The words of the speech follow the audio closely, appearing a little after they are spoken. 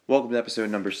Welcome to episode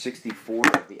number 64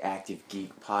 of the Active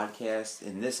Geek Podcast.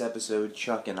 In this episode,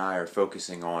 Chuck and I are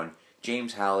focusing on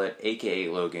James Howlett, aka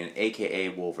Logan, aka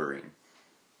Wolverine.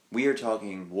 We are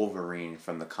talking Wolverine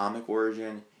from the comic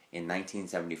origin in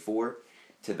 1974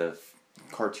 to the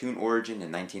cartoon origin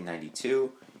in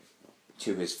 1992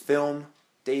 to his film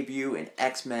debut in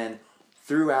X-Men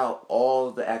throughout all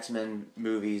of the X-Men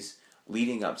movies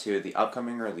leading up to the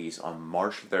upcoming release on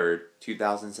March 3rd,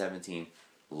 2017,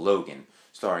 Logan,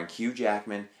 starring Hugh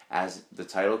Jackman as the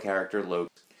title character Logan,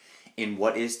 in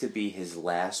what is to be his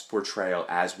last portrayal,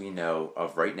 as we know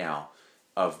of right now,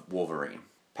 of Wolverine.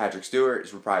 Patrick Stewart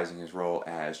is reprising his role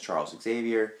as Charles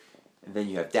Xavier, and then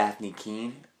you have Daphne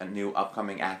Keane, a new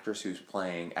upcoming actress who's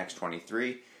playing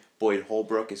X-23. Boyd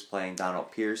Holbrook is playing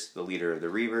Donald Pierce, the leader of the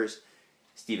Reavers.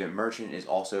 Stephen Merchant is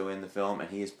also in the film, and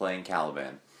he is playing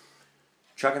Caliban.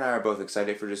 Chuck and I are both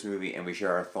excited for this movie, and we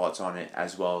share our thoughts on it,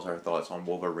 as well as our thoughts on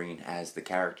Wolverine as the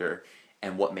character,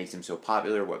 and what makes him so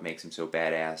popular, what makes him so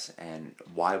badass, and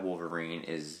why Wolverine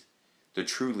is the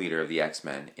true leader of the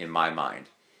X-Men, in my mind.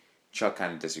 Chuck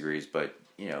kind of disagrees, but,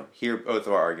 hear both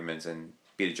of our arguments and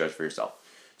be the judge for yourself.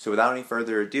 So without any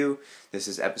further ado, this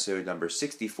is episode number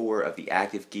 64 of the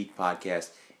Active Geek Podcast,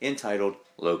 entitled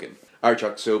Logan. Alright,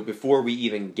 Chuck, so before we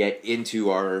even get into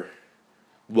our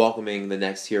welcoming the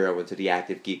next hero into the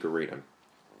Active Geek arena,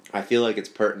 I feel like it's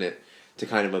pertinent to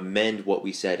kind of amend what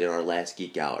we said in our last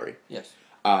Geek Gallery. Yes.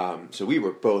 So we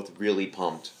were both really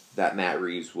pumped that Matt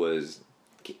Reeves was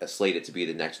slated to be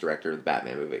the next director of the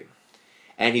Batman movie.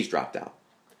 And he's dropped out.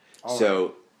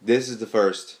 So this is the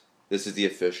first, this is the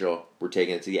official, we're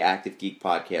taking it to the Active Geek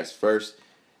Podcast first,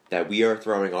 that we are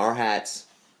throwing our hats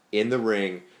in the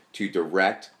ring to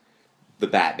direct the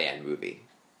Batman movie.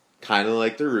 Kind of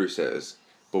like the Russos.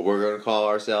 But we're going to call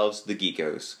ourselves the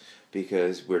Geekos,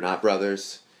 because we're not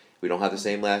brothers. We don't have the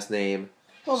same last name.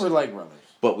 Well, we're like brothers.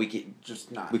 But we can,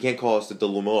 just not. We can't call us the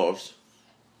DeLumors.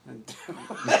 You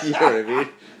know what I mean?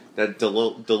 That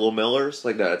DeLumillers?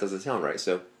 Like, no, that doesn't sound right.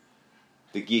 So,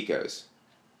 the Geekos.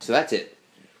 So that's it.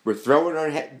 We're throwing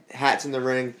our hats in the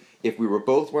ring. If we were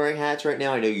both wearing hats right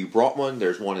now, I know you brought one.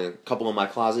 There's one in a couple in my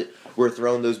closet. We're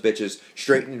throwing those bitches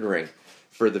straight in the ring.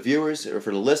 For the viewers, or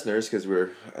for the listeners, because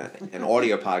we're an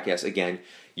audio podcast, again,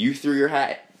 you threw your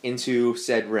hat into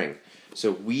said ring.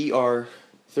 So we are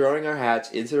throwing our hats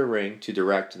into the ring to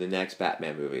direct the next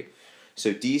Batman movie.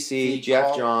 So DC,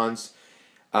 Jeff Johns,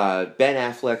 Ben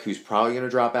Affleck, who's probably going to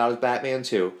drop out as Batman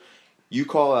too. You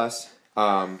call us.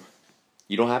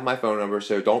 You don't have my phone number,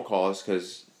 so don't call us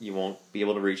because you won't be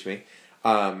able to reach me.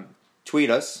 Tweet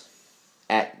us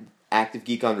at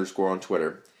ActiveGeek_ on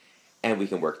Twitter. And we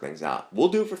can work things out. We'll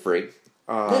do it for free.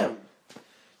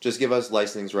 Just give us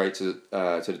licensing rights to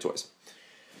the toys.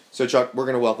 So, Chuck, we're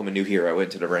going to welcome a new hero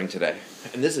into the ring today.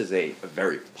 And this is a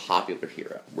very popular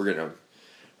hero. We're going to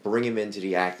bring him into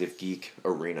the Active Geek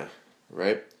arena,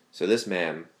 right? So this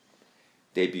man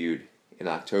debuted in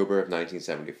October of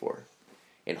 1974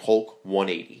 in Hulk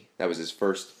 180. That was his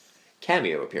first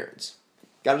cameo appearance.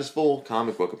 Got his full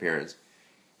comic book appearance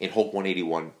in Hulk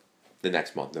 181 the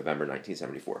next month, November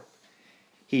 1974.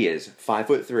 He is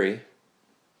 5'3",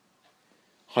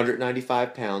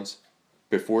 195 pounds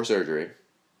before surgery,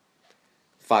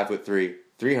 5'3",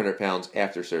 300 pounds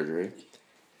after surgery,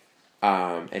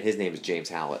 and his name is James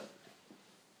Howlett.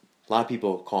 A lot of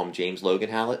people call him James Logan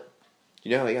Howlett.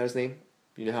 You know how he got his name?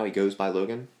 You know how he goes by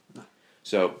Logan? No.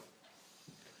 So,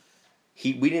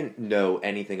 we didn't know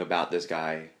anything about this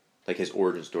guy, like his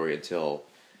origin story, until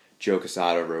Joe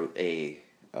Quesada wrote a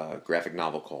graphic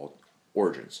novel called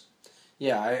Origins.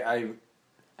 Yeah,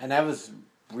 and that was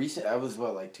recent. That was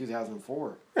like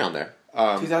 2004? Around there.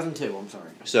 2002, I'm sorry.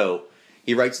 So,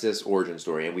 he writes this origin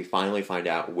story, and we finally find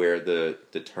out where the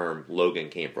term Logan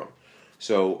came from.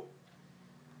 So,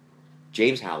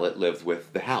 James Howlett lived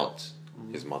with the Howletts,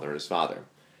 his mother and his father.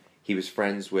 He was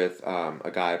friends with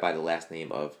a guy by the last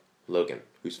name of Logan,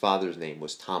 whose father's name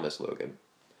was Thomas Logan.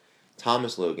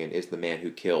 Thomas Logan is the man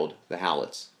who killed the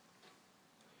Howletts.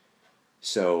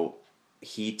 So,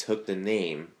 he took the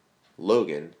name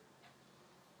Logan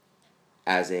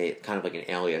as a kind of like an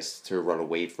alias to run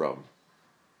away from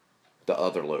the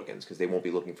other Logans, because they won't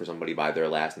be looking for somebody by their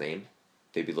last name.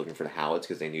 They'd be looking for the Howletts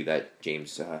because they knew that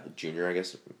James Jr., I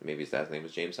guess, maybe his last name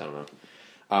was James, I don't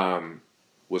know,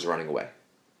 was running away.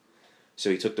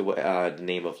 So he took the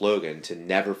name of Logan to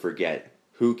never forget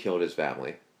who killed his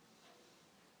family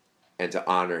and to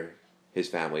honor his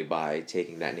family by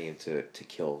taking that name to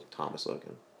kill Thomas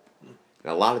Logan.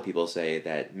 And a lot of people say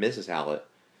that Mrs. Howlett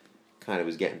kind of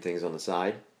was getting things on the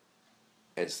side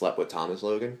and slept with Thomas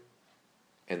Logan,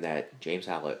 and that James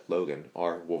Howlett, Logan,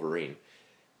 our Wolverine,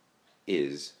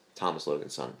 is Thomas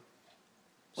Logan's son.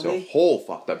 Well, So whole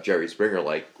fucked up Jerry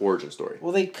Springer-like origin story.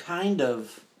 Well, they kind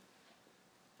of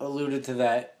alluded to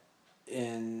that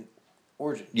in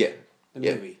Origins. Yeah. The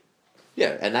movie.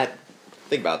 Yeah, and that,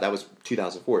 think about it, that was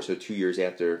 2004, so 2 years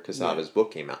after Quesada's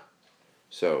book came out.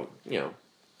 So,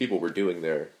 people were doing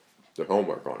their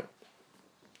homework on it.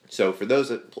 So for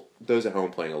those at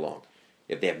home playing along,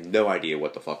 if they have no idea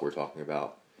what the fuck we're talking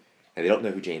about, and they don't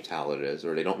know who James Howlett is,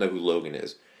 or they don't know who Logan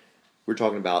is, we're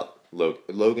talking about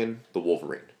Logan the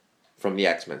Wolverine from the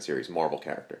X-Men series, Marvel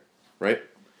character, right?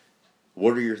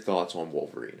 What are your thoughts on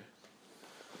Wolverine?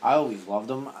 I always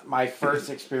loved him. My first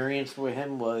experience with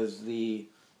him was the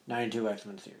 92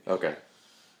 X-Men series. Okay.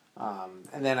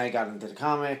 And then I got into the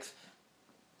comics.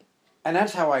 And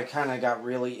that's how I kind of got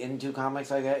really into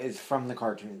comics like that, is from the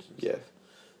cartoons and stuff.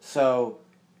 So,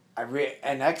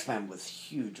 and X-Men was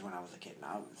huge when I was a kid, and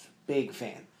I was a big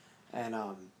fan. And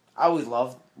I always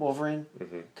loved Wolverine,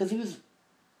 because he was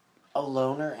a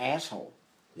loner asshole.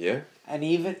 Yeah. And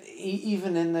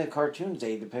even in the cartoons,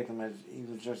 they depict him as he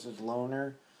was just this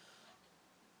loner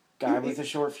guy with a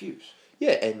short fuse.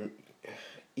 Yeah, and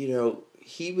he you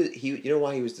know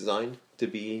why he was designed to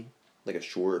be like a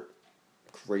short,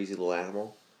 crazy little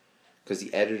animal? Because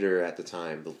the editor at the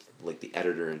time, the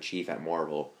editor-in-chief at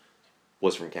Marvel,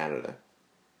 was from Canada,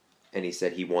 and he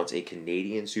said he wants a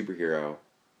Canadian superhero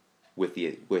with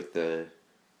the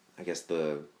I guess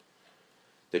the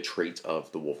traits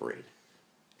of the Wolverine,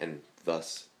 and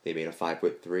thus they made a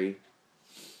 5'3"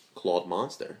 clawed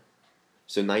monster.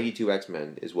 So 92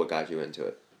 X-Men is what got you into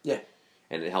it. Yeah.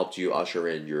 And it helped you usher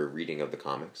in your reading of the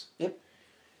comics. Yep.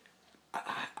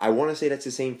 I want to say that's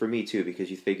the same for me, too, because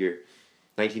you figure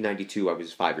 1992, I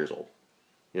was 5 years old.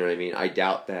 You know what I mean? I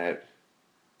doubt that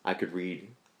I could read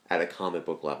at a comic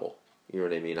book level. You know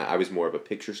what I mean? I was more of a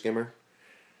picture skimmer.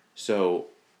 So,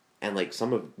 and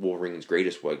some of Wolverine's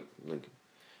greatest was,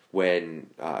 when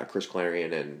Chris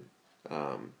Claremont and,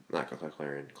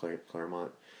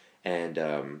 Claremont, and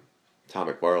Tom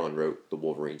McFarlane wrote the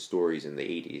Wolverine stories in the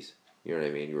 80s. You know what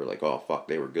I mean? You were like, oh, fuck,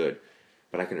 they were good.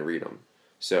 But I couldn't read them.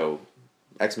 So,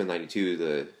 X-Men 92,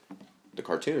 the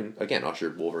cartoon, again,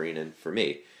 ushered Wolverine in for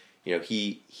me.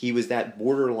 He was that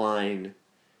borderline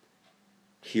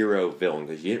hero villain,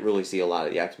 because you didn't really see a lot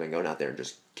of the X-Men going out there and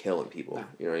just killing people. No.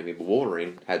 You know what I mean? But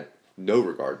Wolverine had no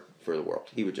regard for the world.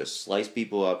 He would just slice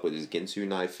people up with his Ginsu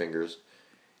knife fingers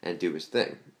and do his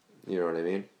thing. You know what I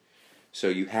mean? So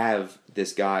you have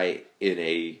this guy in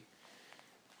a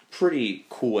pretty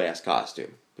cool-ass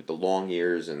costume with the long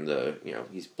ears and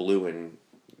he's blue and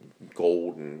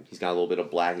gold, and he's got a little bit of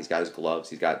black. He's got his gloves.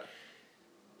 He's got,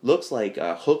 looks like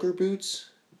hooker boots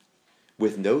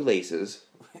with no laces.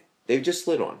 They just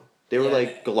slid on. They were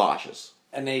like galoshes.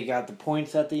 And they got the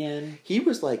points at the end. He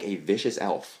was like a vicious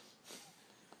elf.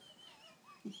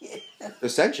 Yeah.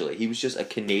 Essentially, he was just a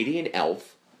Canadian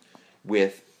elf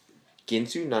with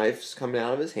Ginsu knives coming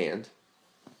out of his hand,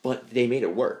 but they made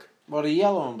it work. Well, the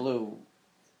yellow and blue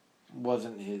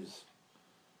wasn't his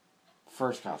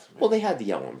first costume. Well, they had the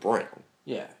yellow and brown.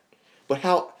 Yeah. But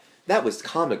that was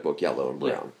comic book yellow and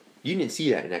brown. Yeah. You didn't see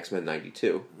that in X-Men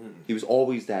 92. He was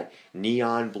always that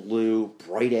neon blue,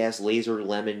 bright-ass laser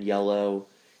lemon yellow,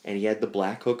 and he had the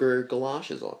black hooker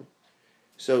galoshes on.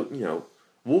 So,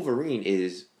 Wolverine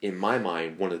is, in my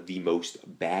mind, one of the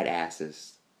most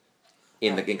badasses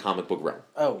in the comic book realm.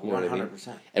 Oh, 100%. You know what I mean?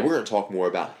 And we're going to talk more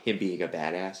about him being a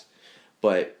badass.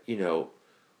 But,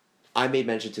 I made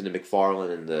mention to the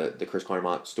McFarlane and the Chris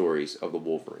Claremont stories of the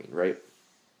Wolverine, right?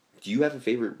 Do you have a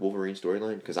favorite Wolverine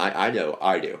storyline? Because I know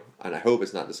I do, and I hope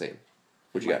it's not the same.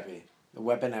 What you got? The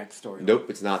Weapon X storyline. Nope,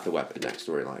 it's not the Weapon X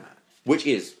storyline. Which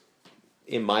is,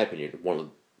 in my opinion, one of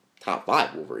the top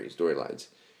 5 Wolverine storylines.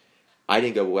 I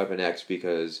didn't go with Weapon X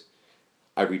because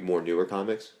I read more newer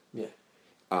comics. Yeah.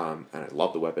 And I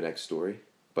love the Weapon X story,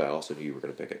 but I also knew you were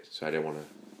going to pick it, so I didn't want to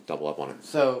double up on it.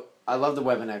 So, I love the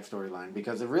Weapon X storyline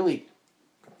because it really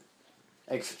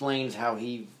explains how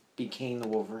he became the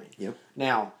Wolverine. Yep.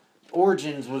 Now,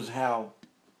 Origins was how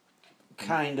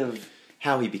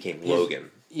he became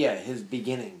Logan. Yeah, his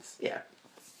beginnings. Yeah.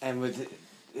 And with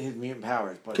his mutant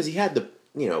powers. Because he had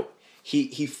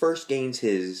he first gains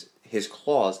his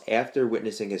claws after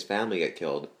witnessing his family get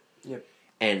killed. Yep.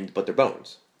 But they're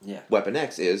bones. Yeah. Weapon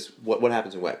X is, what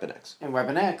happens in Weapon X? In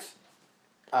Weapon X,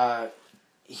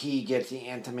 he gets the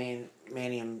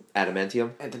adamantium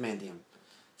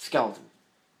skeleton.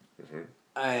 Mm-hmm.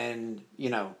 And,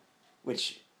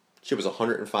 which... Shit was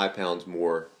 105 pounds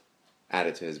more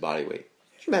added to his body weight.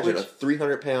 Can you imagine a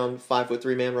 300-pound,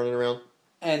 5'3" man running around?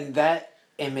 And that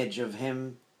image of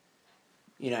him,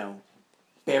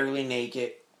 barely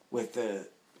naked with the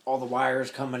all the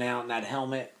wires coming out in that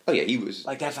helmet. Oh yeah, he was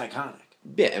like that's iconic.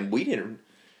 Yeah, and we didn't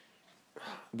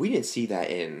see that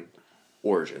in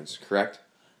Origins, correct?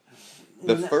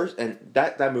 The first and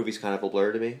that movie's kind of a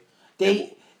blur to me.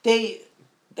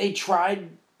 They tried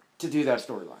to do that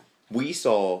storyline. We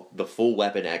saw the full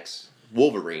Weapon X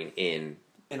Wolverine in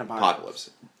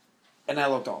Apocalypse. And that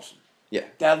looked awesome. Yeah.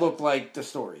 That looked like the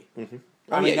story. Mm-hmm.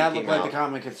 I mean, that looked like the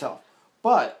comic itself.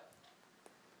 But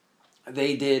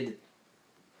they did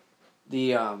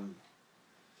the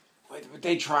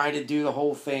they tried to do the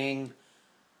whole thing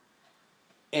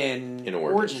in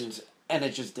Origins, and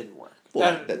it just didn't work.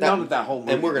 Well, none of that whole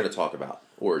movie. And we're going to talk about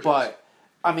Origins. But,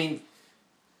 I mean,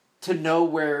 to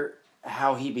know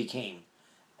how he became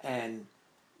and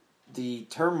the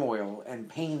turmoil and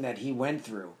pain that he went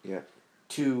through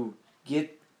to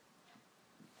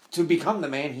become the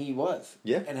man he was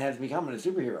and has become a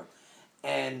superhero.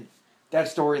 And that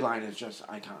storyline is just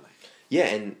iconic. Yeah,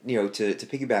 and, to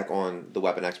piggyback on the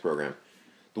Weapon X program,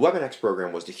 the Weapon X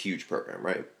program was the huge program,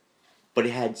 right? But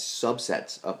it had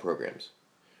subsets of programs.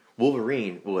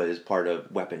 Wolverine was part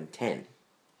of Weapon 10.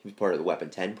 He was part of the Weapon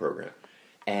 10 program.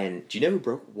 And do you know who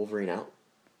broke Wolverine out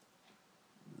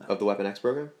of the Weapon X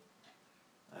program?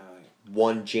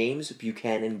 One James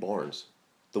Buchanan Barnes,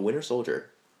 the Winter Soldier.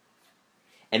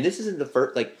 And this isn't the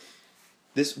first,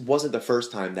 this wasn't the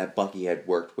first time that Bucky had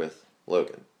worked with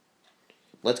Logan.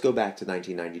 Let's go back to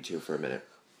 1992 for a minute.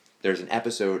 There's an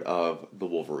episode of the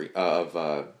Wolverine,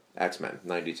 of X-Men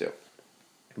 92,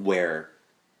 where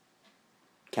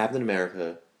Captain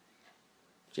America,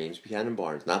 James Buchanan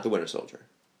Barnes, not the Winter Soldier,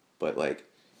 but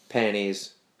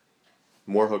panties,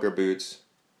 more hooker boots,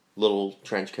 little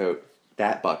trench coat,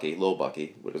 that Bucky, little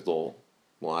Bucky, with his little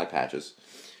eye patches,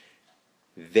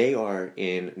 they are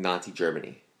in Nazi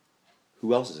Germany.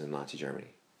 Who else is in Nazi Germany?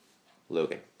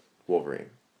 Logan, Wolverine.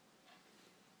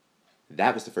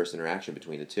 That was the first interaction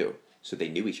between the two, so they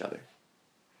knew each other.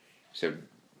 So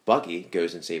Bucky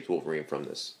goes and saves Wolverine from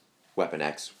this Weapon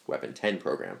X, Weapon 10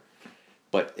 program,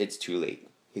 but it's too late.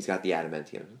 He's got the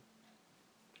adamantium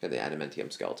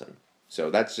skeleton. So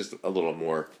that's just a little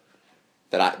more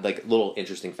little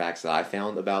interesting facts that I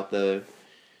found about the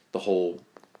whole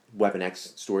Weapon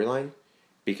X storyline,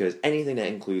 because anything that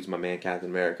includes my man Captain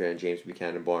America and James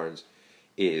Buchanan Barnes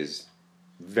is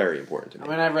very important to me. I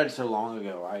mean, I read so long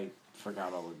ago, I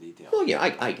forgot all the details. Well, yeah,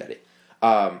 I get it.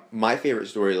 My favorite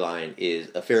storyline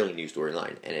is a fairly new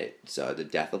storyline, and it's the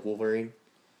death of Wolverine.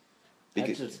 That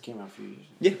just came out a few years ago.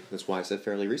 Yeah, that's why I said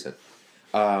fairly recent.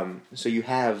 So you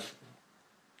have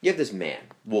this man,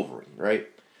 Wolverine, right,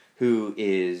 who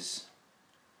is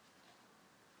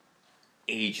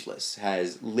ageless,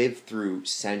 has lived through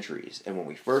centuries, and when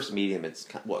we first meet him, it's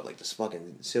this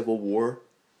fucking Civil War,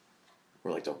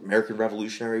 or the American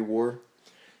Revolutionary War.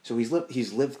 So he's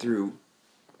lived through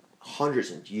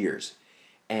hundreds of years,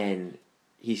 and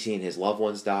he's seen his loved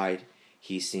ones died.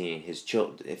 He's seen his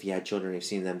children, if he had children, he's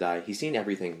seen them die. He's seen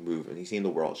everything move, and he's seen the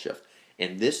world shift.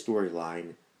 And this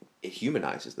storyline, it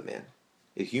humanizes the man.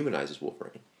 It humanizes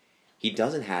Wolverine. He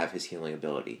doesn't have his healing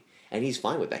ability, and he's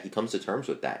fine with that. He comes to terms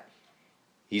with that.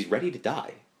 He's ready to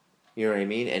die. You know what I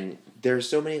mean? And there's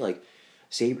so many,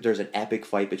 there's an epic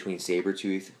fight between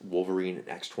Sabretooth, Wolverine, and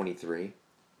X-23.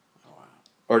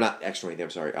 Or not X-23, I'm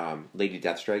sorry, Lady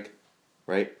Deathstrike,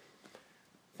 right?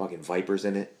 Fucking Viper's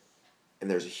in it. And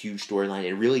there's a huge storyline.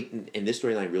 And this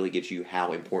storyline really gives you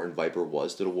how important Viper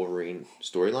was to the Wolverine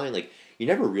storyline. You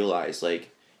never realize,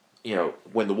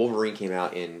 when the Wolverine came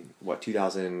out in,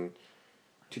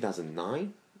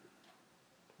 2009?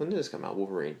 When did this come out,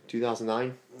 Wolverine?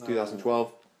 2009?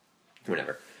 2012?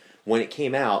 Whatever. When it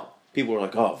came out, people were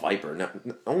like, oh, Viper. No,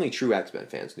 only true X-Men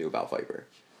fans knew about Viper.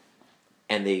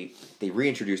 And they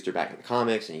reintroduced her back in the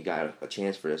comics, and you got a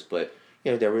chance for this. But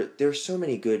there were so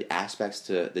many good aspects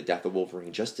to the death of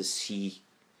Wolverine, just to see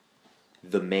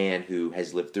the man who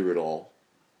has lived through it all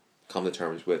come to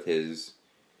terms with his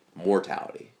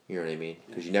mortality. You know what I mean?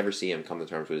 Because you never see him come to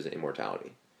terms with his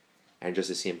immortality, and just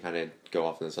to see him kind of go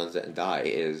off in the sunset and die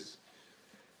is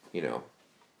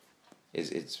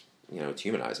it's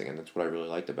humanizing, and that's what I really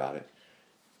liked about it.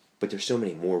 But there's so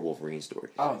many more Wolverine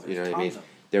stories. Oh, there's you know what I mean? tons.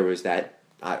 There was that.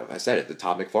 I said it, the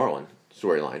Todd McFarlane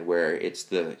storyline, where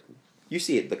you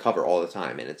see it the cover all the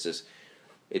time, and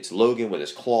it's Logan with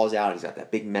his claws out. He's got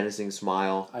that big menacing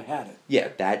smile. I had it. Yeah,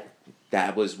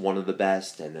 that was one of the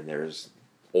best. And then there's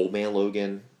Old Man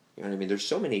Logan. You know what I mean? There's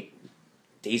so many.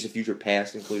 Days of Future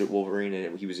Past included Wolverine,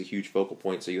 and he was a huge focal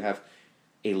point. So you have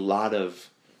a lot of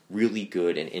really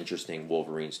good and interesting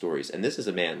Wolverine stories. And this is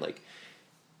a man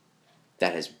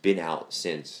that has been out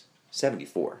since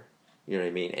 '74. You know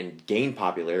what I mean? And gained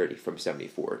popularity from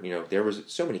 74. You know, there was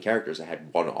so many characters that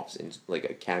had one-offs and like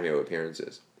a cameo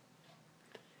appearances.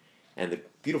 And the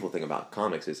beautiful thing about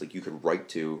comics is like you could write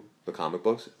to the comic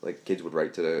books. Like kids would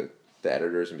write to the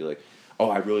editors and be like, "Oh,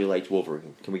 I really liked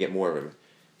Wolverine. Can we get more of him?"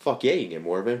 Fuck yeah, you can get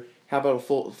more of him. How about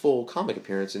a full comic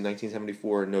appearance in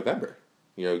 1974 in November?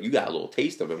 You know, you got a little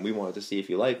taste of him. We wanted to see if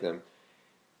you liked him,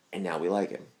 and now we like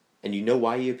him. And you know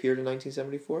why he appeared in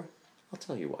 1974? I'll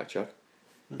tell you why, Chuck.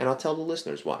 And I'll tell the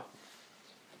listeners why.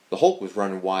 The Hulk was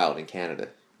running wild in Canada,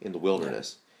 in the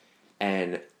wilderness. Yeah.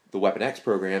 And the Weapon X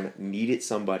program needed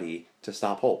somebody to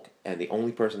stop Hulk. And the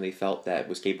only person they felt that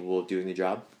was capable of doing the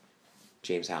job,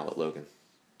 James Howlett, Logan.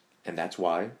 And that's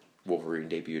why Wolverine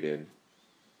debuted in,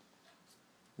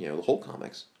 you know, the Hulk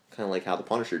comics. Kind of like how the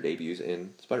Punisher debuts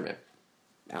in Spider-Man.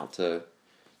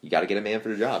 You got to get a man for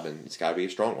the job, and it's got to be a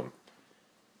strong one.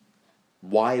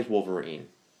 Why is Wolverine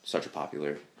such a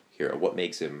popular hero? What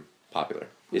makes him popular?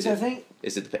 Is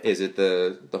it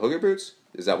the hooker boots?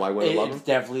 Is that why women love him? It's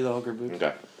definitely the hooker boots.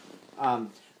 Okay.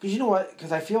 Because you know what?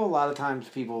 Because I feel a lot of times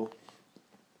people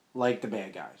like the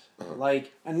bad guys. Uh-huh.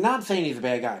 Like, and not saying he's a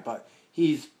bad guy, but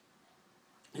he's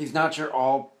not your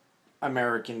all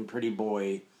American pretty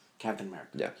boy Captain America.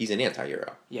 Yeah, he's an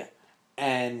anti-hero. Yeah,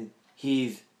 and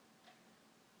he's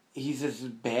this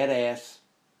badass.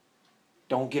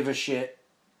 Don't give a shit.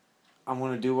 I'm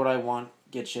gonna do what I want.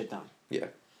 Get shit done. Yeah.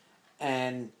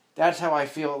 And that's how I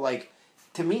feel. Like,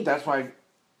 to me, that's why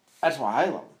I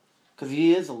love him, because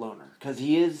he is a loner. Because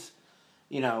he is,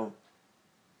 you know,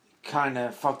 kind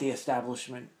of fuck the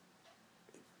establishment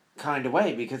kind of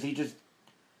way. Because he just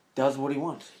does what he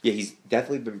wants. Yeah, he's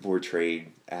definitely been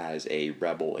portrayed as a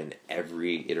rebel in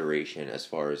every iteration as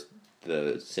far as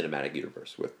the cinematic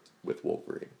universe with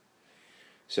Wolverine.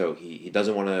 So he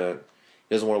doesn't want to.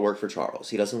 He doesn't want to work for Charles.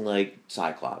 He doesn't like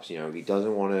Cyclops. You know, he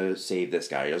doesn't want to save this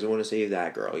guy. He doesn't want to save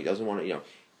that girl. He doesn't want to. You know,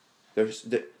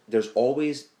 there's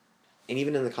always, and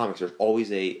even in the comics, there's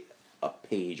always a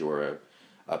page or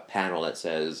a panel that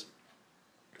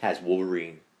has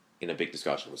Wolverine in a big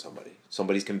discussion with somebody.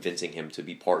 Somebody's convincing him to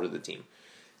be part of the team,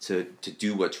 to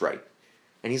do what's right.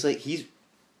 And he's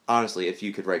honestly, if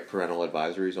you could write parental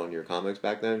advisories on your comics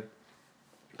back then,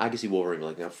 I could see Wolverine be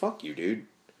like, "Now fuck you, dude.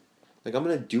 Like, I'm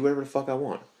gonna do whatever the fuck I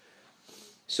want."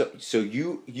 So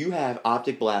you have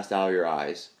optic blast out of your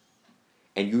eyes,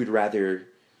 and you would rather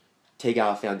take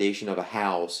out a foundation of a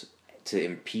house to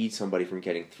impede somebody from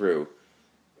getting through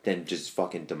than just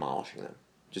fucking demolishing them,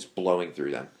 just blowing through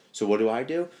them. So what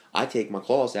do? I take my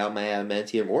claws out, my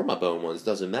adamantium or my bone ones,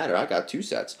 doesn't matter. I got 2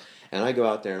 sets, and I go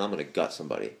out there and I'm gonna gut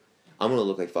somebody. I'm gonna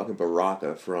look like fucking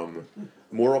Baraka from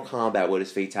Mortal Kombat with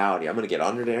his fatality. I'm gonna get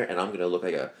under there and I'm gonna look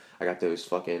like I got those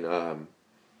fucking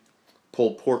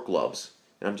pulled pork gloves,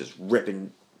 and I'm just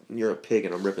ripping. You're a pig,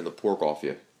 and I'm ripping the pork off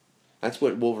you. That's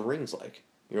what Wolverine's like.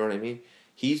 You know what I mean?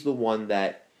 He's the one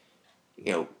that,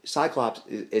 you know, Cyclops.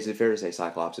 Is it fair to say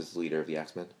Cyclops is the leader of the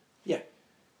X-Men? Yeah.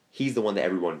 He's the one that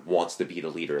everyone wants to be the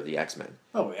leader of the X-Men.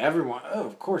 Oh, everyone. Oh,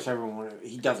 of course, everyone.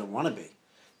 He doesn't want to be.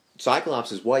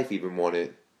 Cyclops' wife even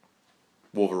wanted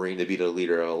Wolverine to be the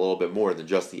leader a little bit more than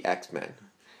just the X-Men.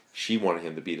 She wanted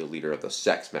him to be the leader of the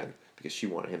Sex-Men because she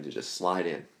wanted him to just slide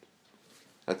in.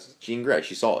 That's Jean Grey.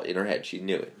 She saw it in her head. She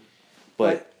knew it.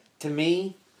 But to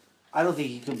me, I don't think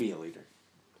he could be a leader.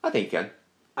 I think he can.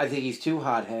 I think he's too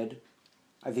hothead.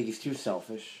 I think he's too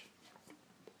selfish.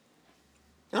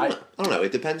 I don't know.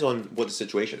 It depends on what the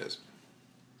situation is.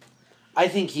 I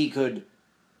think he could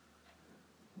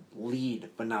lead,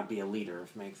 but not be a leader,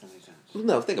 if it makes any sense. Well,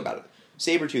 no, think about it.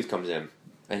 Sabretooth comes in,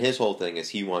 and his whole thing is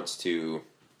he wants to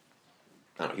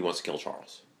kill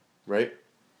Charles. Right?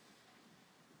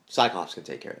 Cyclops can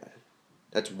take care of that.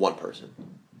 That's one person.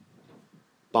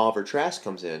 Bolivar Trask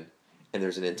comes in, and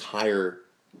there's an entire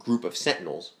group of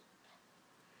Sentinels,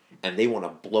 and they want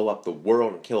to blow up the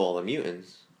world and kill all the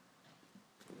mutants.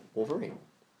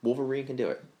 Wolverine can do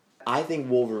it. I think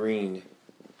Wolverine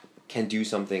can do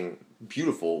something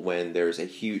beautiful when there's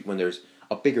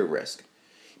a bigger risk.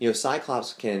 You know,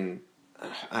 Cyclops can.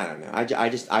 I don't know.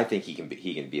 I think he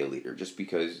can be a leader just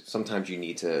because sometimes you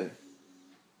need to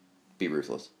be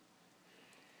ruthless.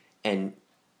 And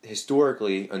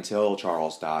historically, until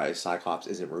Charles dies, Cyclops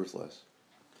isn't ruthless.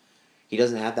 He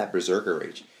doesn't have that berserker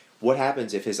rage. What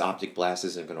happens if his optic blast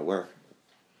isn't going to work?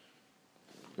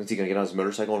 Is he going to get on his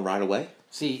motorcycle and ride away?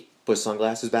 See, put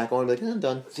sunglasses back on and be like, I'm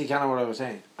done. See, kind of what I was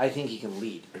saying. I think he can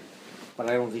lead, but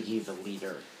I don't think he's a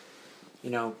leader.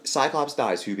 You know? Cyclops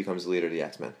dies, who becomes the leader of the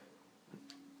X-Men?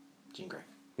 Jean Grey.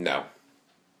 No.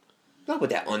 Not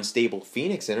with that unstable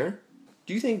Phoenix in her.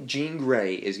 Do you think Jean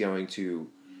Grey is going to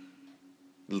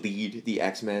lead the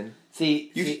X-Men.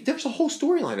 See, there's a whole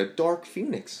storyline of Dark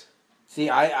Phoenix. See,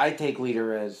 I take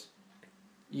leader as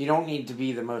you don't need to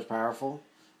be the most powerful.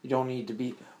 You don't need to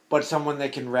be, but someone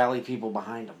that can rally people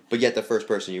behind them. But yet the first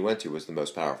person you went to was the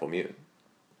most powerful mutant.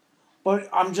 But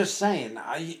I'm just saying,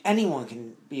 anyone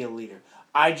can be a leader.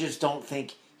 I just don't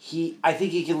think I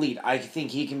think he can lead. I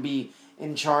think he can be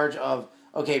in charge of,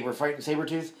 okay, we're fighting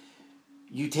Sabretooth.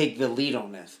 You take the lead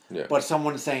on this. Yeah. But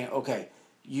someone's saying, okay,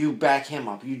 you back him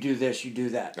up. You do this, you do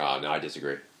that. Oh, no, I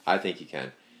disagree. I think he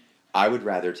can. I would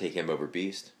rather take him over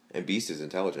Beast. And Beast is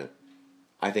intelligent.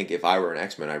 I think if I were an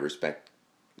X-Men, I'd respect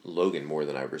Logan more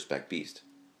than I respect Beast.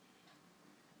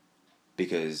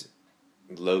 Because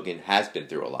Logan has been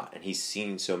through a lot. And he's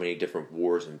seen so many different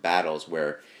wars and battles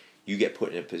where you get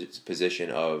put in a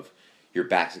position of your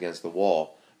back's against the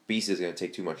wall. Beast is going to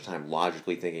take too much time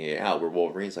logically thinking it out, where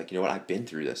Wolverine's like, you know what, I've been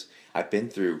through this. I've been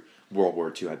through World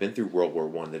War II. I've been through World War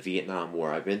I, the Vietnam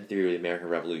War. I've been through the American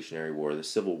Revolutionary War, the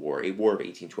Civil War, a War of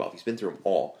 1812. He's been through them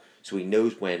all. So he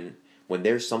knows when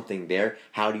there's something there,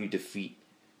 how do you defeat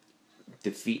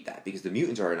that? Because the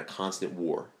mutants are in a constant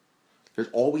war. There's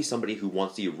always somebody who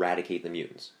wants to eradicate the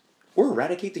mutants. Or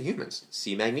eradicate the humans.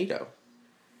 See Magneto.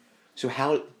 So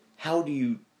how do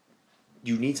you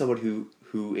need someone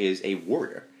who is a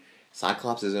warrior?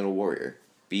 Cyclops isn't a warrior.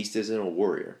 Beast isn't a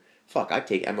warrior. Fuck, I'd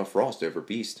take Emma Frost over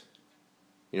Beast.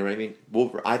 You know what I mean?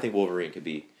 I think Wolverine could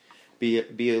be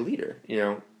a leader. You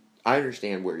know, I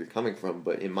understand where you're coming from,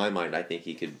 but in my mind, I think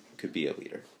he could be a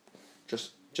leader,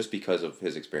 just because of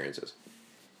his experiences.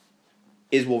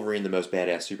 Is Wolverine the most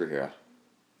badass superhero?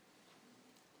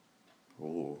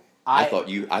 Ooh, I thought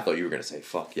you were gonna say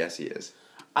fuck. Yes, he is.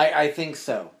 I think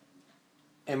so.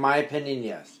 In my opinion,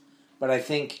 yes. But I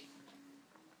think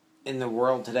in the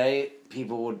world today,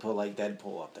 people would put like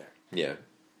Deadpool up there. Yeah.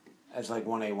 As like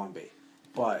 1A, 1B.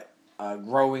 But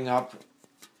growing up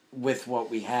with what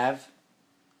we have,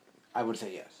 I would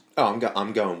say yes. Oh,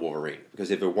 I'm going Wolverine.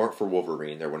 Because if it weren't for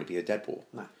Wolverine, there wouldn't be a Deadpool.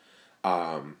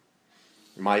 No.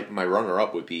 My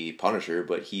runner-up would be Punisher,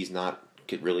 but he's not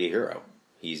really a hero.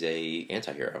 He's a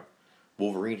anti-hero.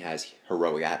 Wolverine has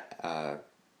heroic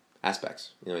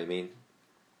aspects. You know what I mean?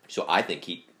 So I think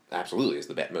he absolutely is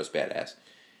the most badass.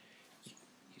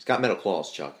 He's got metal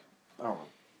claws, Chuck. Oh.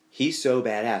 He's so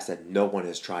badass that no one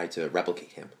has tried to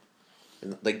replicate him.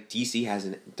 And like DC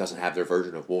doesn't have their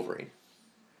version of Wolverine.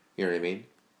 You know what I mean?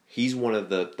 He's one of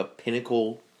the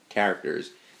pinnacle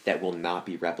characters that will not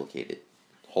be replicated.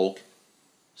 Hulk,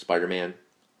 Spider-Man,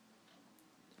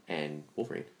 and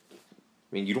Wolverine. I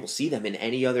mean, you don't see them in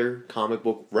any other comic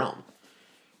book realm.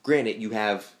 Granted, you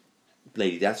have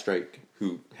Lady Deathstrike,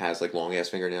 who has like long ass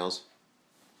fingernails,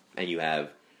 and you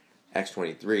have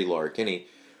X-23, Laura Kinney,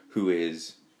 who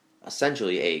is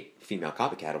essentially a female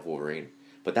copycat of Wolverine,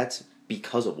 but that's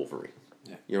because of Wolverine.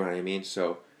 Yeah. You know what I mean?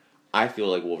 So I feel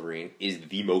like Wolverine is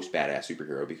the most badass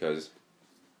superhero because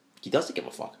he doesn't give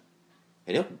a fuck.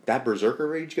 And you know, that Berserker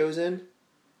rage goes in,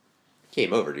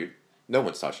 game over, dude. No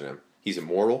one's touching him. He's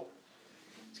immortal.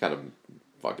 He's got a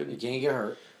fucking... You can't get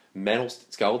hurt. Metal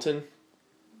skeleton.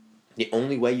 The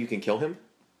only way you can kill him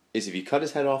is if you cut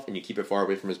his head off and you keep it far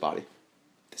away from his body.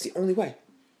 That's the only way.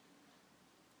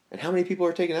 And how many people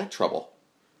are taking that trouble?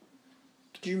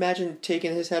 Could you imagine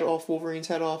taking his head off, Wolverine's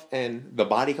head off, and the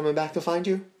body coming back to find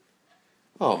you?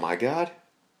 Oh my god.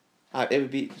 It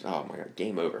would be... Oh my god,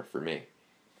 game over for me.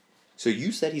 So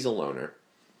you said he's a loner,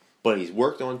 but he's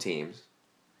worked on teams.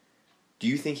 Do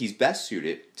you think he's best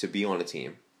suited to be on a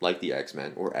team like the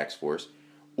X-Men or X-Force,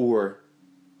 or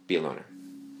be a loner?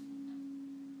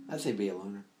 I'd say be a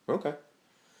loner. Okay.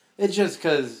 It's just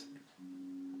because,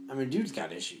 I mean, dude's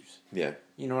got issues. Yeah.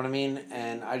 You know what I mean?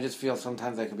 And I just feel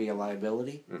sometimes that could be a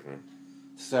liability. Mm-hmm.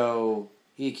 So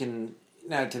he can,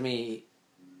 now to me,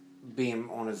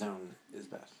 being on his own is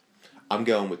best. I'm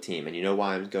going with team, and you know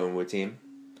why I'm going with team?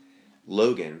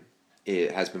 Logan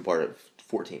has been part of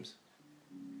 4 teams.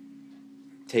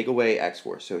 Take away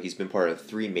X-Force, so he's been part of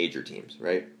 3 major teams,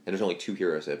 right? And there's only 2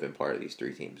 heroes that have been part of these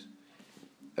 3 teams.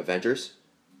 Avengers,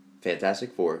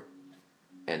 Fantastic Four,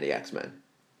 and the X-Men.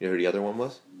 You know who the other one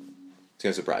was? It's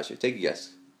going to surprise you. Take a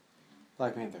guess.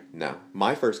 Black Panther. No.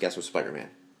 My first guess was Spider-Man.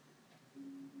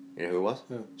 You know who it was?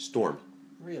 Who? Storm.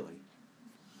 Really?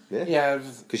 Yeah. Yeah.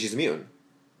 Because she's a mutant.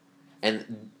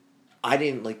 And I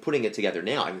didn't, like, putting it together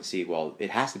now, I can see, well, it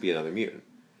has to be another mutant.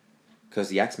 Because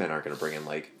the X-Men aren't going to bring in,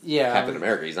 like, Captain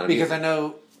America. He's not a mutant. Because I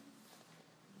know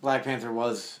Black Panther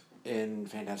was in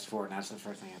Fantastic Four, and that's the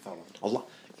first thing I thought of. A lot,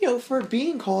 you know, for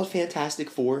being called Fantastic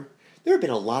Four, there have been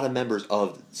a lot of members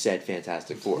of said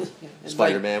Fantastic Four.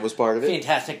 Spider-Man was part of it.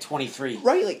 Fantastic 23.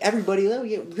 Right, like, everybody,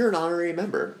 you're an honorary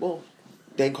member. Well,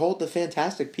 then call it the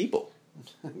Fantastic People.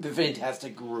 The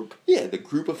Fantastic Group. Yeah, the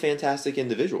group of fantastic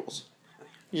individuals.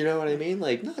 You know what I mean?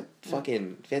 Like, not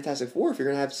fucking Fantastic Four if you're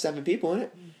going to have 7 people in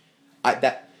it.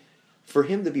 For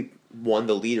him to be,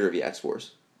 the leader of the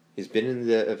X-Force, he's been in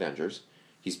the Avengers,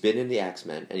 he's been in the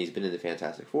X-Men, and he's been in the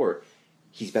Fantastic Four,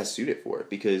 he's best suited for it,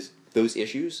 because those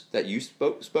issues that you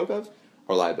spoke of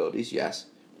are liabilities, yes,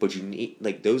 but you need,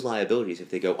 like, those liabilities, if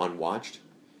they go unwatched,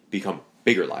 become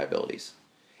bigger liabilities.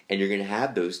 And you're going to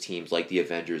have those teams like the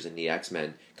Avengers and the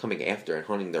X-Men coming after and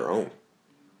hunting their own.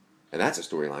 And that's a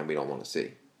storyline we don't want to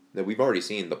see. Now, we've already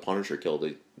seen the Punisher kill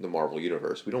the Marvel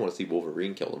Universe. We don't want to see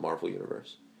Wolverine kill the Marvel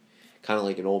Universe. Kind of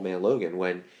like an Old Man Logan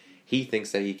when he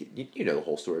thinks that you know the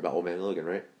whole story about Old Man Logan,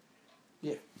 right?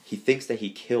 Yeah. He thinks that he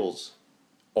kills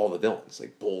all the villains,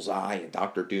 like Bullseye and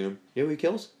Doctor Doom. You know who he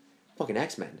kills? Fucking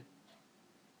X-Men.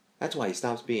 That's why he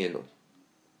stops being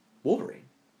Wolverine.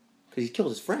 Because he killed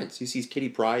his friends. He sees Kitty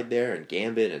Pryde there, and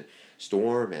Gambit, and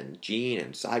Storm, and Jean,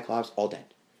 and Cyclops, all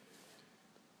dead.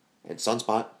 And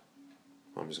Sunspot.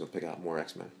 I'm just going to pick out more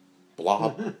X-Men.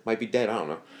 Blob might be dead, I don't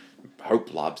know. I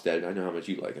hope Blob's dead. I know how much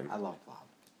you like him. I love Blob.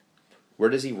 Where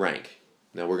does he rank?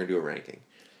 Now we're going to do a ranking.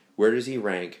 Where does he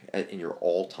rank in your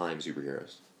all-time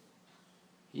superheroes?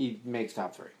 He makes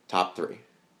top 3. Top 3.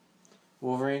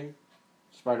 Wolverine,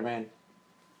 Spider-Man,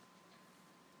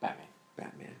 Batman.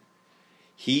 Batman.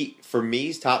 For me,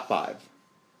 he's top 5.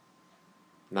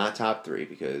 Not top 3,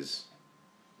 because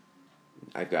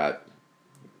I've got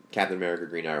Captain America,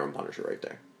 Green Arrow, and Punisher right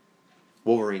there.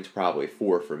 Wolverine's probably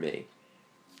 4 for me.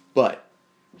 But,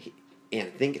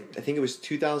 I think it was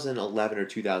 2011 or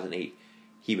 2008,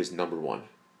 he was number 1.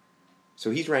 So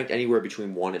he's ranked anywhere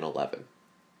between 1 and 11,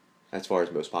 as far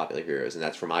as most popular heroes. And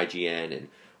that's from IGN and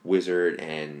Wizard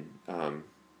and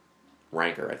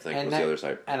Ranker, I think, was the other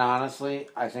side. And honestly,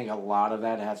 I think a lot of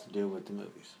that has to do with the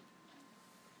movies.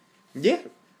 Yeah.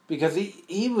 Because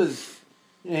he was,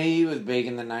 he was big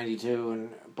in the 92,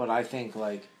 but I think,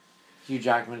 like, Hugh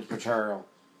Jackman's portrayal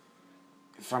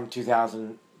from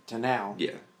 2000 to now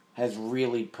has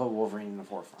really put Wolverine in the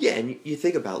forefront. Yeah, and you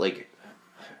think about, like,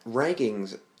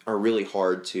 rankings are really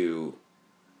hard to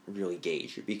really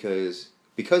gauge because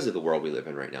of the world we live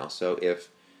in right now. So if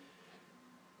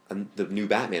the new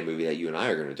Batman movie that you and I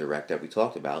are going to direct that we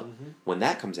talked about, when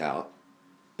that comes out,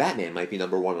 Batman might be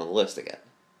number 1 on the list again.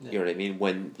 Yeah. You know what I mean?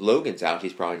 When Logan's out,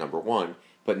 he's probably number 1,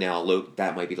 but now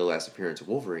that might be the last appearance of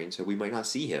Wolverine, so we might not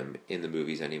see him in the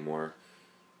movies anymore.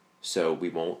 So he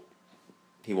won't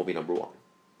be number 1.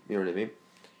 You know what I mean?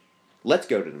 Let's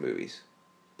go to the movies.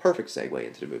 Perfect segue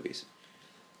into the movies.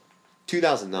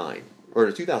 2009, or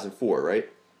 2004, right?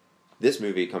 This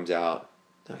movie comes out,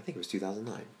 no, I think it was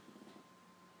 2009.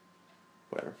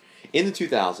 Whatever. In the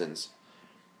 2000s,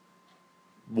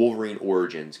 Wolverine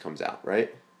Origins comes out,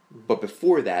 right? But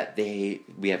before that,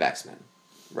 we have X-Men,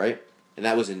 right? And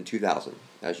that was in 2000,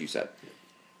 as you said.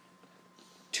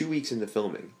 2 weeks into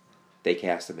filming, they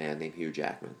cast a man named Hugh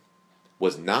Jackman.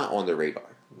 Was not on the radar.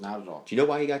 Not at all. Do you know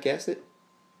why he got casted?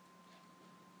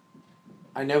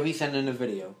 I know he sent in a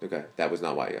video. Okay, that was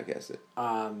not why he got casted.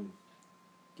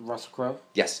 Russell Crowe?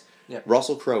 Yes. Yep.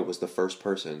 Russell Crowe was the first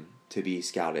person to be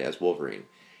scouted as Wolverine.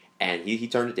 And he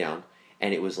turned it down,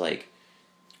 and it was like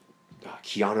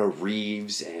Keanu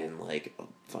Reeves and like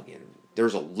fucking... There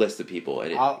was a list of people.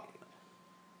 And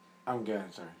I'm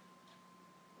good, sorry.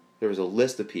 There was a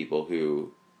list of people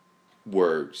who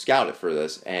were scouted for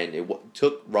this, and it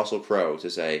took Russell Crowe to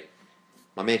say,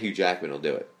 my man Hugh Jackman will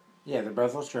do it. Yeah, they're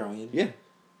both Australian. Yeah.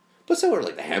 But so are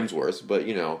like the Hemsworths, but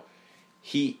you know,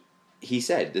 he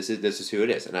said this is who it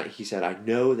is. And he said, I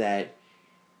know that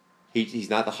he's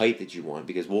not the height that you want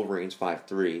because Wolverine's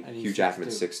 5'3", Hugh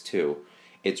Jackman's 6'2".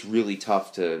 It's really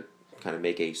tough to kind of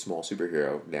make a small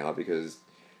superhero now because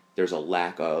there's a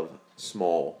lack of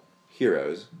small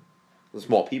heroes,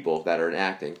 small people that are in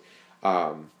acting.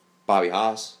 Bobby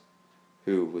Haas,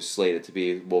 who was slated to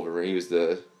be Wolverine,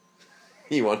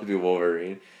 he wanted to be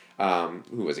Wolverine.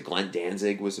 Who was it? Glenn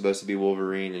Danzig was supposed to be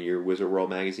Wolverine in your Wizard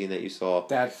World magazine that you saw.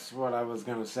 That's what I was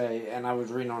going to say. And I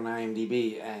was reading on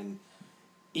IMDb, and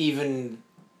even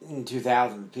in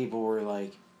 2000, people were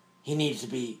like, he needs to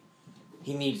be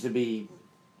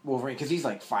Wolverine, because he's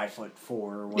like 5'4"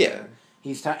 or whatever.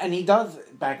 Yeah. And he does,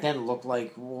 back then, look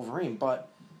like Wolverine, but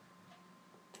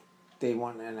they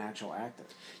want an actual actor.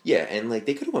 Yeah, and like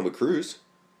they could have went with Cruise.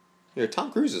 You know,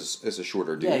 Tom Cruise is a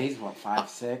shorter dude. Yeah, he's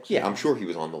 5'6". Yeah, I'm sure he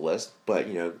was on the list. But,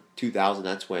 2000,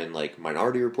 that's when, like,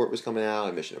 Minority Report was coming out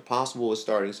and Mission Impossible was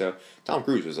starting. So, Tom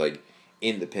Cruise was, like,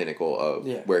 in the pinnacle of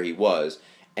where he was.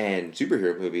 And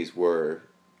superhero movies were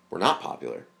not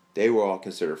popular. They were all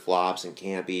considered flops and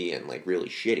campy and, like, really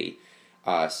shitty.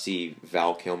 see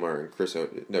Val Kilmer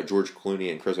and George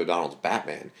Clooney and Chris O'Donnell's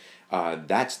Batman.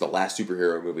 That's the last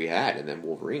superhero movie we had, and then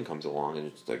Wolverine comes along, and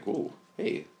it's like, whoa,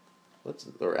 hey,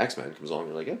 or X-Men comes along, and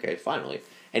you're like, okay, finally.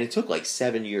 And it took like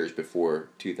 7 years before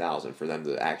 2000 for them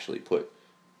to actually put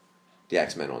the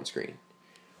X-Men on screen.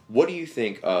 What do you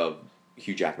think of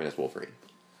Hugh Jackman as Wolverine?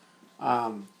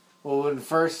 Well, when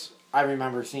first I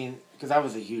remember seeing, because I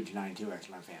was a huge 92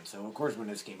 X-Men fan, so of course when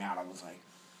this came out I was like,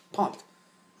 pumped.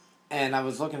 And I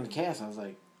was looking at the cast, I was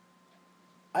like,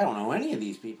 I don't know any of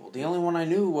these people. The only one I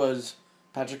knew was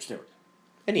Patrick Stewart.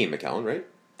 And Ian McKellen, right?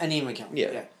 And Ian McKellen,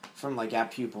 yeah. From like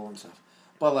App Pupil and stuff.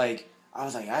 But like, I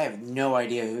was like, I have no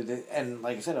idea who and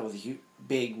like I said, I was a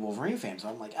big Wolverine fan, so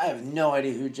I'm like, I have no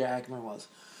idea who Jackman was.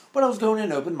 But I was going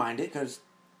in open-minded, because,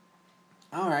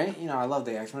 alright, I love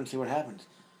the X-Men, see what happens.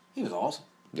 He was awesome.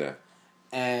 Yeah.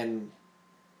 And,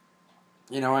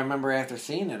 I remember after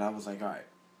seeing it, I was like, alright,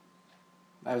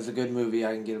 that was a good movie,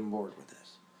 I can get on board with this.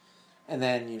 And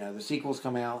then, the sequels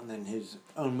come out, and then his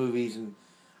own movies, and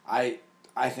I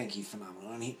think he's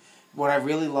phenomenal. And what I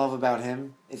really love about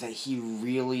him is that he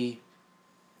really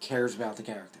cares about the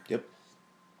character. Yep.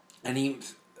 And he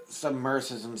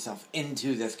submerses himself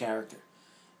into this character.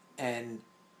 And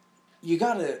you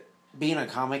gotta, being a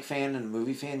comic fan and a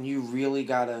movie fan, you really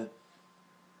gotta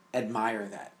admire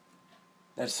that.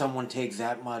 That someone takes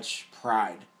that much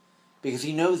pride. Because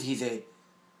he knows he's a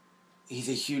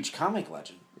huge comic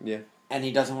legend. Yeah. And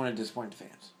he doesn't want to disappoint the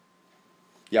fans.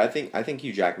 Yeah, I think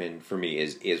Hugh Jackman for me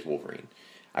is Wolverine.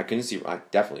 I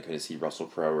definitely couldn't see Russell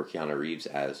Crowe or Keanu Reeves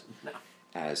as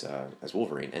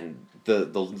Wolverine. And the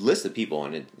list of people,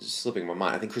 and it's slipping my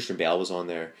mind. I think Christian Bale was on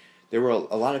there. There were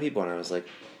a lot of people, and I was like,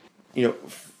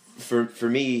 for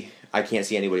me, I can't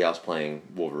see anybody else playing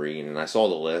Wolverine. And I saw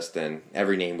the list, and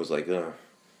every name was like, I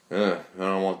don't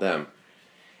want them.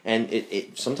 And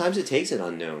it sometimes it takes an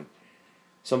unknown,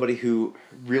 somebody who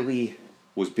really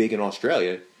was big in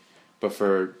Australia, but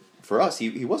for us,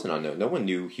 he wasn't unknown. No one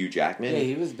knew Hugh Jackman. Yeah,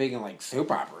 he was big in like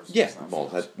soap operas. Yeah,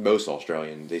 well, most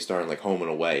Australian, they start in like Home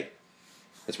and Away.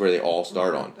 That's where they all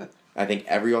start on. I think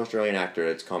every Australian actor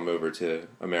that's come over to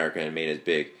America and made it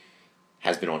big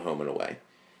has been on Home and Away.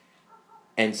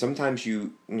 And sometimes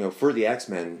for the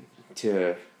X-Men,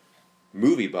 to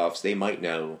movie buffs, they might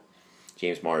know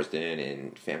James Marsden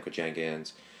and Famke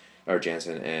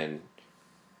Janssen and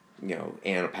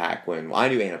Anna Paquin. Well, I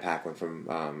knew Anna Paquin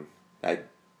from that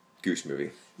Goose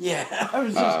movie. Yeah, I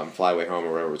was just... Fly Away Home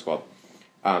or whatever it was called.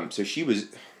 So she was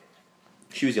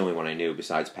the only one I knew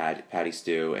besides Patty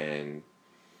Stew and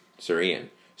Sir Ian.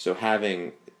 So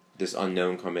having this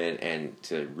unknown come in and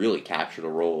to really capture the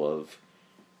role of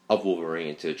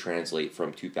Wolverine, to translate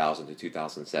from 2000 to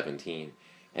 2017,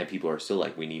 and people are still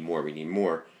like, we need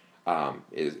more,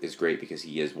 is great, because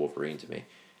he is Wolverine to me.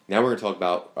 Now we're going to talk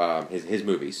about his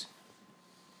movies.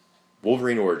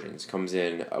 Wolverine Origins comes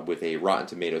in with a Rotten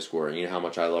Tomatoes score, and you know how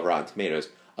much I love Rotten Tomatoes,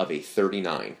 of a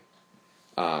 39.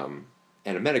 And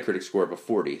a Metacritic score of a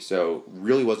 40, so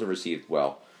really wasn't received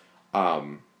well.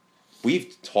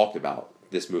 We've talked about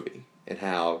this movie and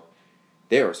how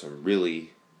there are some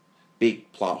really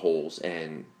big plot holes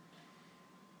and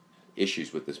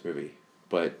issues with this movie.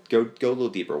 But go a little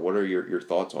deeper. What are your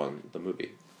thoughts on the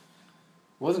movie?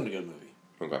 Wasn't a good movie.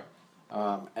 Okay.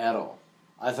 At all.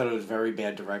 I thought it was very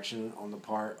bad direction on the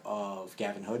part of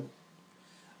Gavin Hood.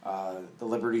 The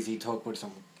liberties he took with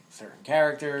some certain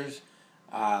characters.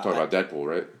 Talking about Deadpool,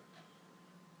 right?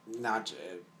 Not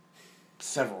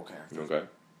several characters. Okay.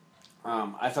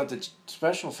 I thought the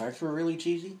special effects were really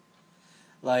cheesy.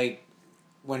 Like,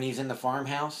 when he's in the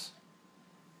farmhouse,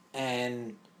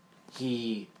 and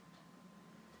he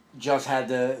just had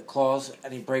the claws,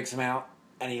 and he breaks them out,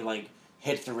 and he, like,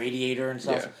 hits the radiator and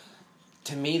stuff. Yeah.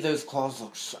 To me, those claws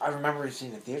look... I remember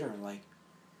seeing the theater, and like,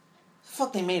 the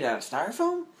fuck they made out of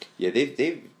styrofoam? Yeah,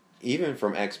 they've even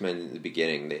from X-Men in the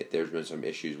beginning, there's been some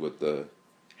issues with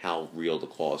how real the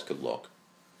claws could look.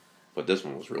 But this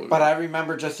one was really But good. I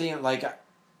remember just seeing, like,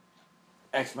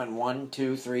 X-Men 1,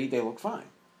 2, 3, they looked fine.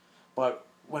 But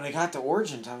when it got to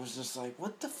Origins, I was just like,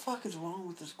 what the fuck is wrong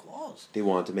with his claws? They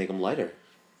wanted to make them lighter.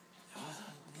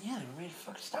 Yeah, they were made of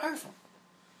fucking styrofoam.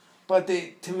 But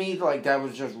to me, like, that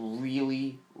was just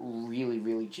really, really,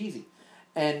 really cheesy.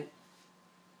 And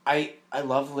I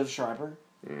love Liv Schreiber.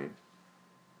 Mm.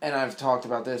 And I've talked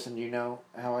about this, and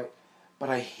but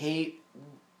I hate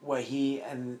what he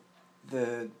and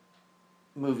the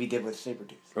movie did with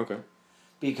Sabretooth. Okay.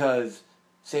 Because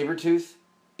Sabretooth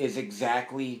is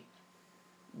exactly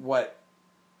what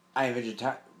I envisioned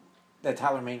that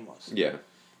Tyler Mane was. Yeah.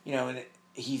 And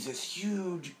he's this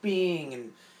huge being,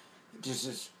 and just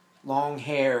this long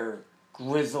hair,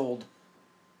 grizzled,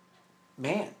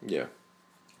 man. Yeah.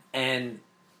 And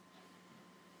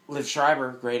Liv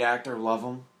Schreiber, great actor, love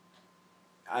him.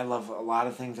 I love a lot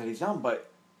of things that he's done, but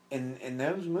in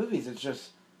those movies, it's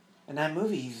just... In that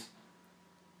movie, he's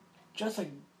just a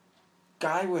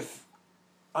guy with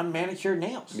unmanicured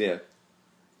nails. Yeah.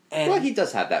 And well, he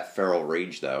does have that feral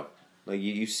rage, though. Like,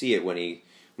 you see it when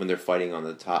they're fighting on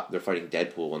the top... They're fighting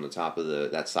Deadpool on the top of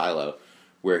that silo,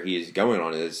 where he's going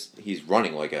on he's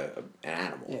running like an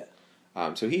animal.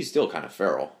 Yeah. So he's still kind of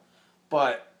feral.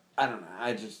 But, I don't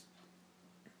know,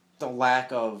 the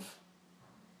lack of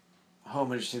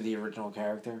homage to the original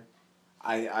character,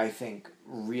 I think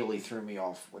really threw me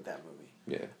off with that movie.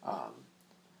 Yeah.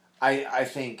 I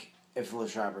think if Liv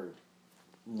Schreiber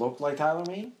looked like Tyler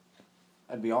Mane,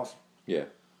 that'd be awesome. Yeah.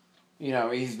 You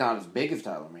know, he's not as big as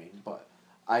Tyler Mane, but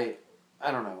I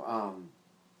don't know.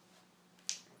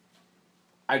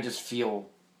 I just feel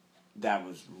that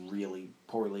was really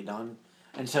poorly done,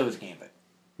 and so is Gambit.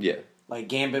 Yeah. Like,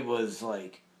 Gambit was,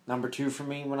 like, number 2 for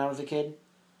me when I was a kid,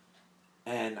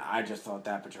 and I just thought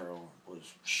that portrayal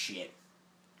was shit.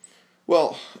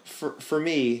 Well, for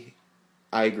me,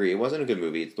 I agree. It wasn't a good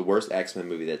movie. It's the worst X-Men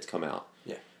movie that's come out.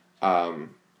 Yeah.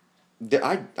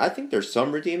 I think there's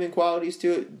some redeeming qualities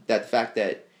to it. That the fact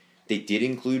that they did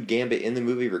include Gambit in the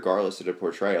movie, regardless of the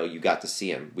portrayal, you got to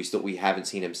see him. We haven't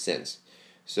seen him since.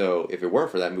 So if it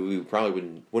weren't for that movie, we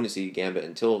probably wouldn't see Gambit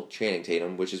until Channing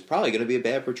Tatum, which is probably going to be a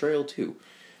bad portrayal too.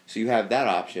 So you have that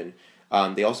option.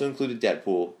 They also included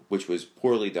Deadpool, which was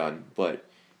poorly done, but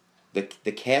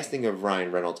the casting of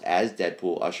Ryan Reynolds as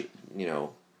Deadpool,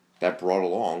 that brought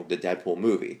along the Deadpool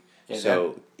movie. Yeah,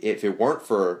 so if it weren't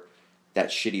for that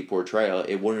shitty portrayal,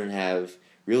 it wouldn't have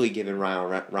really given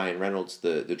Ryan Reynolds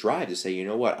the drive to say, you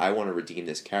know what, I want to redeem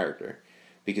this character.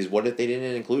 Because what if they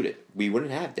didn't include it? We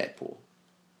wouldn't have Deadpool.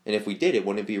 And if we did, it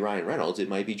wouldn't be Ryan Reynolds. It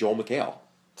might be Joel McHale.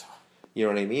 You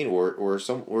know what I mean?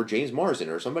 Or James Marsden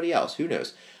or somebody else. Who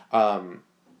knows?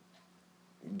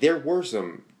 There were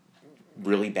some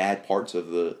really bad parts of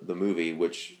the movie,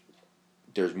 which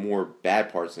there's more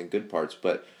bad parts than good parts.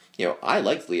 But, I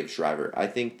liked Liev Schreiber. I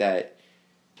think that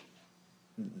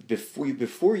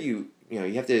before you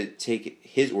have to take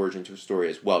his origin story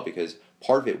as well, because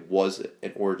part of it was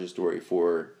an origin story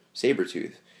for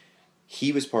Sabretooth.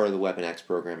 He was part of the Weapon X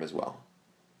program as well.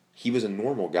 He was a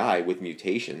normal guy with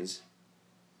mutations.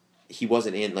 He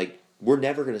wasn't we're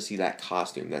never going to see that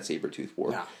costume that Sabretooth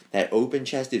wore. No. That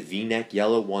open-chested V-neck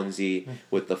yellow onesie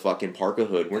with the fucking parka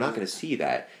hood. We're not going to see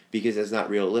that because that's not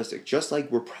realistic. Just like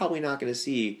we're probably not going to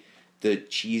see the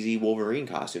cheesy Wolverine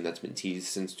costume that's been teased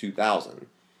since 2000.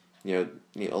 A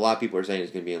lot of people are saying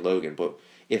it's going to be in Logan, but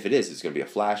if it is, it's going to be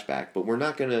a flashback. But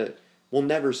we'll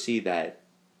never see that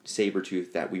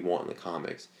Sabretooth that we want in the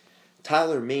comics.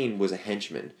 Tyler Mane was a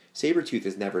henchman. Sabretooth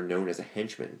is never known as a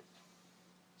henchman.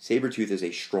 Sabretooth is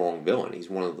a strong villain. He's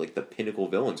one of the pinnacle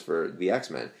villains for the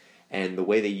X-Men. And the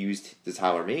way they used the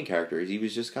Tyler Mane character is he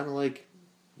was just kind of like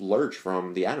Lurch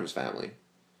from the Addams Family.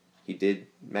 He did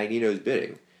Magneto's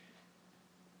bidding.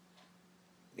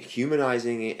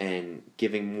 Humanizing and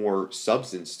giving more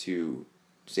substance to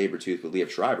Sabretooth with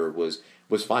Liev Schreiber was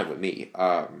fine with me.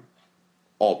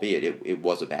 Albeit it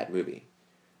was a bad movie.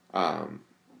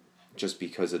 Just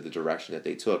because of the direction that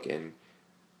they took. And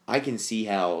I can see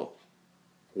how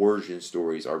origin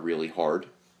stories are really hard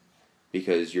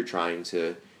because you're trying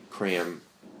to cram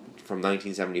from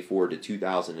 1974 to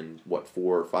 2000 and 4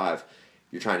 or 5,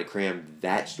 you're trying to cram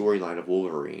that storyline of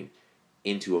Wolverine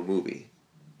into a movie,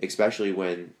 especially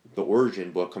when the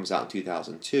origin book comes out in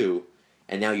 2002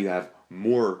 and now you have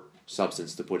more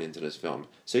substance to put into this film.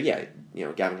 So yeah,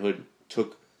 Gavin Hood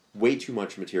took way too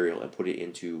much material and put it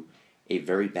into a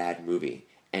very bad movie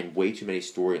and way too many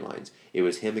storylines. It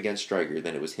was him against Stryker,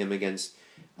 then it was him against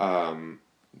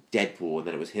Deadpool, and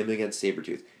then it was him against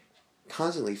Sabretooth.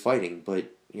 Constantly fighting,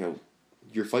 but,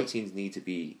 your fight scenes need to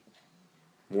be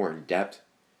more in depth,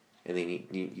 and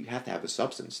you have to have a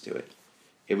substance to it.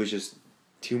 It was just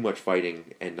too much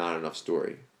fighting and not enough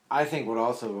story. I think what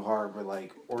also hard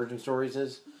with, origin stories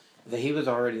is that he was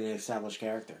already an established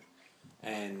character.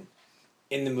 And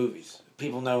in the movies,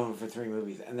 people know him for 3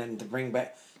 movies, and then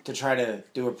to try to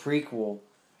do a prequel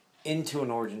into an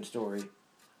origin story,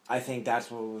 I think that's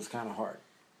what was kind of hard.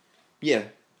 Yeah,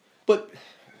 but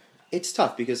it's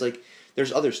tough because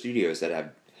there's other studios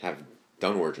that have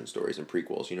done origin stories and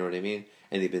prequels. You know what I mean?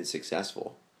 And they've been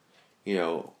successful.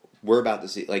 We're about to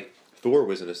see Thor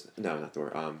was not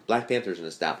Thor. Black Panther's an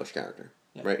established character,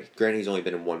 yeah. Right? Granted, he's only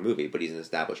been in 1 movie, but he's an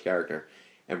established character,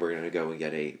 and we're gonna go and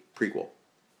get a prequel.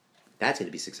 That's going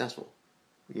to be successful.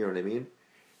 You know what I mean?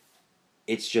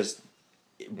 It's just,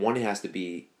 1, it has to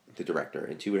be the director,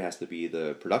 and 2, it has to be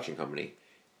the production company.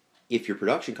 if your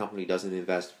production company doesn't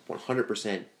invest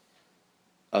 100%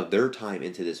 of their time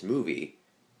into this movie,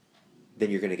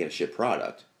 then you're going to get a shit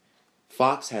product.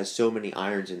 Fox has so many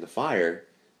irons in the fire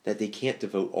that they can't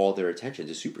devote all their attention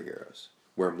to superheroes,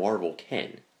 where Marvel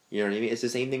can. You know what I mean? It's the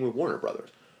same thing with Warner Brothers.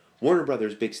 Warner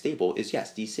Brothers' big staple is,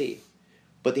 yes, DC.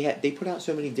 But they put out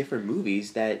so many different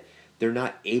movies that they're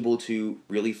not able to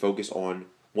really focus on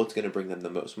what's going to bring them the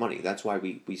most money. That's why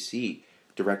we see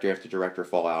director after director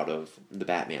fall out of the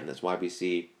Batman. That's why we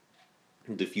see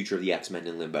the future of the X-Men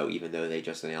in limbo, even though they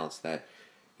just announced that,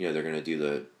 you know, they're going to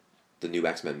do the new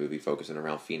X-Men movie focusing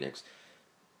around Phoenix.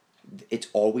 It's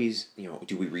always, you know,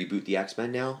 do we reboot the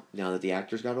X-Men now that the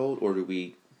actors got old, or do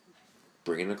we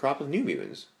bring in a crop of New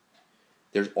Mutants?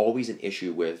 There's always an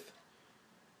issue with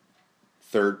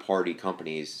third-party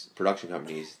companies, production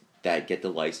companies, that get the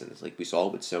license. Like we saw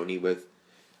it with Sony with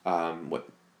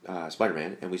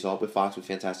Spider-Man, and we saw it with Fox with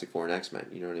Fantastic Four and X-Men.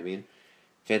 You know what I mean?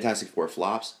 Fantastic Four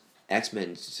flops.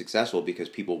 X-Men successful because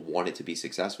people want it to be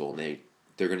successful, and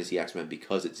they're going to see X-Men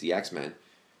because it's the X-Men.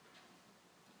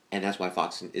 And that's why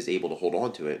Fox is able to hold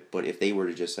on to it. But if they were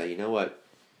to just say, you know what,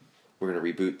 we're going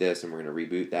to reboot this and we're going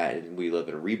to reboot that, and we live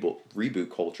in a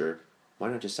reboot culture, why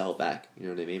not just sell it back? You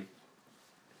know what I mean?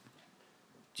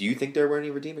 Do you think there were any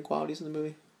redeeming qualities in the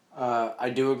movie? I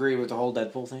do agree with the whole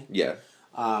Deadpool thing. Yeah.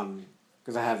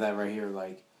 Because I have that right here.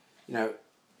 Like, you know,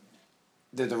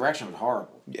 the direction was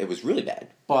horrible. It was really bad.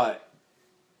 But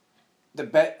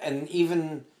and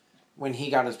even when he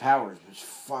got his powers, it was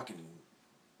fucking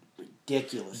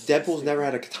ridiculous. Deadpool's never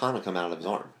had a katana come out of his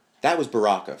arm. That was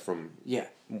Baraka from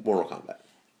Mortal Kombat.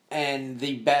 And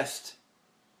the best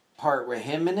part with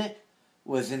him in it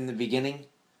was in the beginning.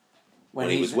 When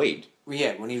he was Wade.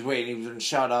 Yeah, when he was Wade. He was in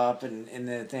Shut Up and in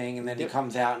the thing, and then he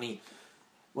comes out and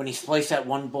when he spliced that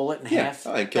one bullet in half,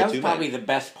 that was probably the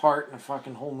best part in the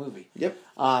fucking whole movie. Yep.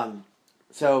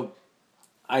 So,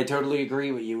 I totally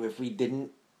agree with you. If we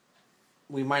didn't,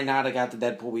 we might not have got the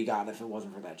Deadpool we got if it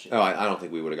wasn't for that shit. Oh, I don't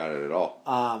think we would have got it at all.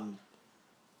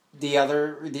 The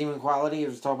other redeeming quality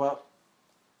is talk about,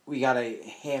 we got a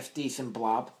half-decent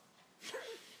Blob.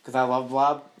 Because I love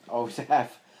Blob. Always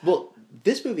have. Well,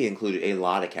 this movie included a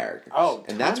lot of characters. Oh,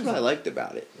 and that's what I liked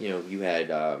about it. You know, you had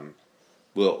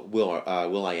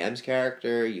Will.i.am's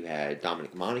character. You had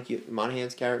Dominic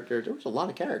Monaghan's character. There was a lot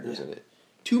of characters in it.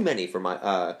 Too many for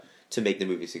to make the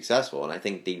movie successful. And I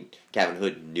think Kevin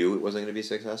Hood knew it wasn't going to be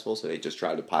successful, so they just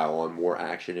tried to pile on more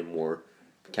action and more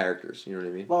characters. You know what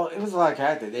I mean? Well, it was a lot of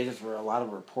characters. A lot of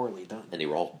them were poorly done. And they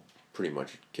were all pretty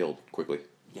much killed quickly.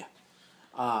 Yeah.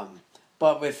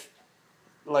 But with,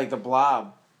 like, the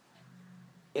Blob,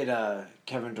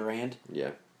 Kevin Durant.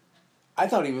 Yeah. I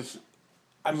thought he was...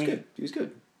 Good. He was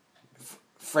good.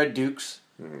 Fred Dukes.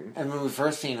 Mm-hmm. And when we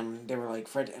first seen him, they were like,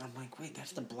 Fred... And I'm like, wait,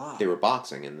 that's the Blob. They were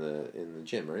boxing in the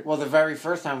gym, right? Well, the very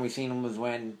first time we seen him was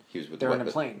when he was with they were in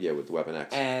the plane. Yeah, with the Weapon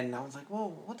X. And I was like, well,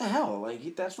 what the hell?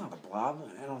 Like, that's not the Blob.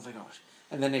 And I was like, oh...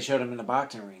 And then they showed him in the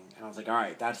boxing ring. And I was like, all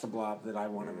right, that's the Blob that I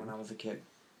wanted when I was a kid.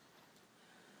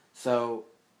 So,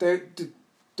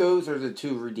 those are the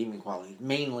two redeeming qualities,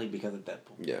 mainly because of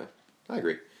Deadpool. Yeah, I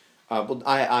agree. Well,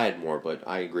 I had more, but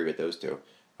I agree with those two.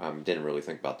 Didn't really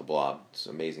think about the Blob. It's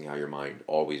amazing how your mind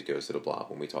always goes to the Blob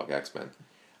when we talk X-Men.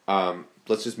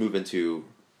 Let's just move into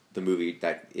the movie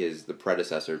that is the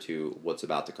predecessor to what's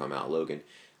about to come out, Logan.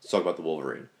 Let's talk about the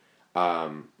Wolverine.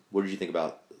 What did you think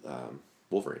about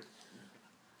Wolverine?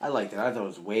 I liked it. I thought it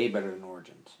was way better than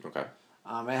Origins. Okay.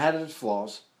 It had its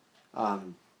flaws,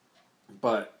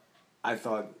 but I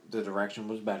thought the direction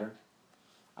was better.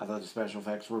 I thought the special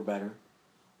effects were better.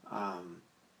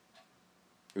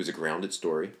 It was a grounded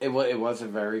story. It was a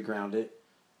very grounded.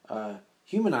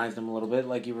 Humanized him a little bit,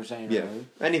 like you were saying earlier.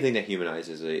 Anything that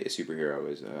humanizes a superhero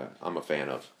is I'm a fan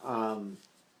of.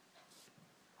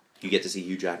 You get to see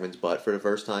Hugh Jackman's butt for the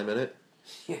first time in it.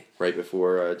 Right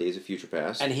before Days of Future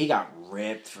Past. And he got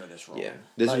ripped for this role. Yeah.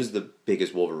 This was the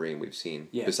biggest Wolverine we've seen.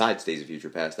 Yeah. Besides Days of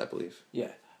Future Past, I believe. Yeah.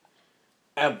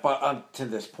 But up to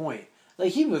this point.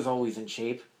 Like, he was always in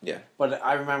shape. Yeah. But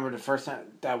I remember the first time,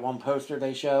 that one poster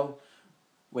they show,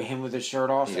 with him with his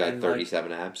shirt off. He got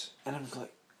 37 abs. And I was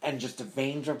like, and just the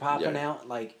veins are popping out.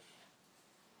 Like,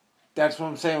 that's what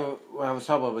I'm saying when I was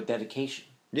talking about with dedication.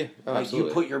 Yeah, absolutely.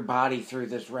 You put your body through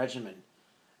this regimen.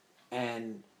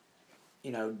 And...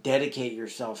 you know, dedicate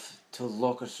yourself to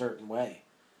look a certain way.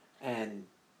 And,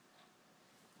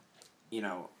 you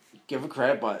know, give it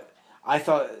credit, but I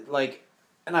thought, like,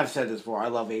 and I've said this before, I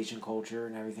love Asian culture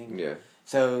and everything. Yeah.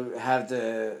 So, have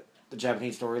the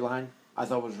Japanese storyline, I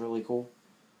thought was really cool.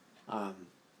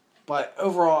 But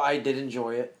overall, I did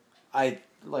enjoy it.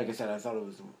 Like I said, I thought it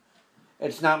was,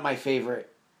 it's not my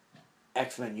favorite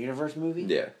X-Men Universe movie.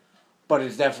 Yeah. But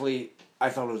it's definitely, I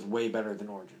thought it was way better than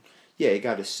Origins. Yeah, it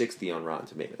got a 60 on Rotten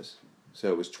Tomatoes. So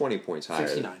it was 20 points higher.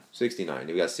 69. 69.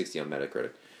 It got 60 on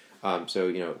Metacritic.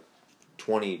 So,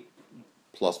 20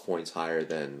 plus points higher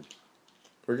than,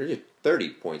 or 30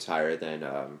 points higher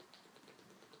than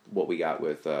what we got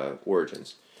with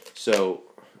Origins. So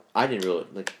I didn't really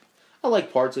I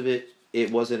like parts of it.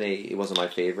 It wasn't my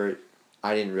favorite.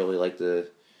 I didn't really like the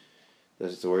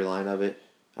storyline of it.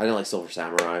 I didn't like Silver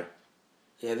Samurai.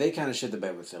 Yeah, they kind of shit the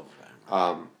bed with Silver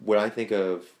Samurai. When I think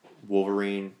of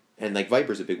Wolverine, and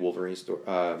Viper's a big Wolverine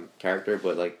character,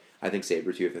 but I think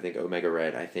Sabretooth, I think Omega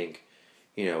Red, I think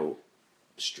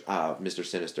Mr.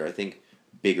 Sinister. I think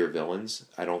bigger villains.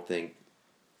 I don't think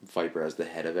Viper as the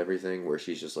head of everything, where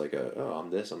she's just like, oh,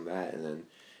 I'm this, I'm that, and then,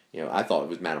 I thought it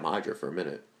was Madame Hydra for a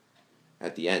minute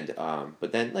at the end.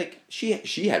 But then, she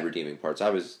had redeeming parts. I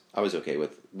was okay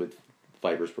with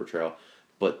Viper's portrayal,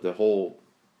 but the whole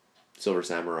Silver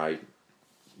Samurai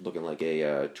looking like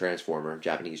a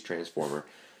Japanese transformer,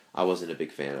 I wasn't a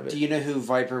big fan of it. Do you know who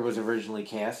Viper was originally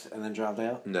cast and then dropped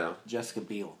out? No. Jessica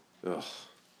Biel. Ugh.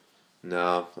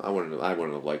 No, I wouldn't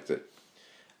have liked it.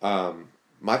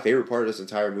 My favorite part of this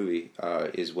entire movie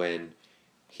is when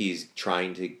he's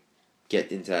trying to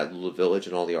get into that little village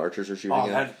and all the archers are shooting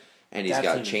him, and he's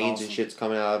got chains and shit's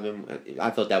coming out of him.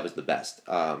 I thought that was the best.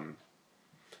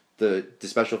 The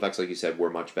special effects, like you said,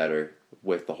 were much better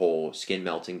with the whole skin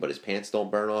melting, but his pants don't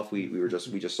burn off. We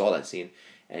just saw that scene,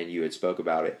 and you had spoke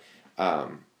about it.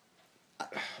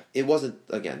 It wasn't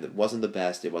the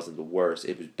best. It wasn't the worst.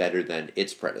 It was better than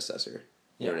its predecessor.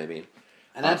 You know what I mean?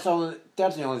 And that's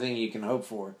the only thing you can hope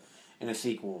for in a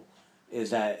sequel,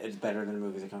 is that it's better than the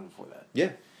movies that come before that.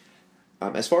 Yeah.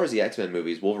 As far as the X-Men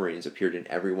movies, Wolverine's appeared in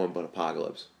every one but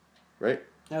Apocalypse, right?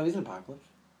 No, he's in Apocalypse.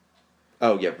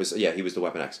 Oh yeah, he was the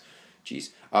Weapon X. Jeez.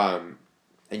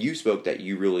 And you spoke that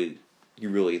you really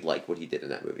like what he did in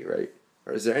that movie, right?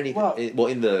 Or is there anything? Well,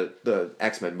 in the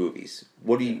X-Men movies,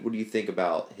 what do you think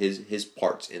about his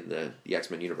parts in the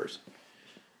X-Men universe?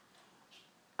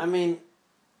 I mean,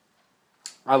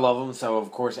 I love him, so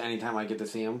of course, anytime I get to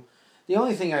see him. The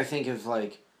only thing I think is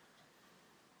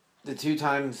the 2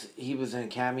 times he was in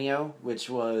cameo, which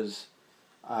was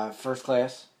First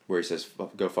Class, where he says,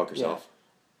 "Go fuck yourself,"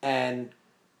 and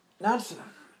not,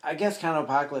 I guess, kind of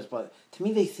Apocalypse, but to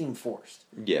me they seem forced.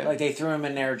 Yeah, they threw him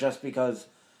in there just because,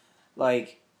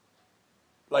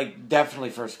 definitely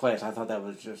First Class. I thought that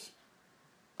was just,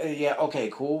 yeah, okay,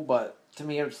 cool, but to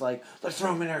me it's let's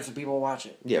throw him in there so people watch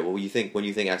it. Yeah, well, when you think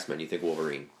X-Men, you think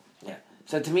Wolverine. Yeah,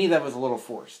 so to me that was a little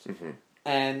forced. Mm-hmm.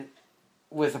 And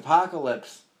with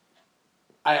Apocalypse,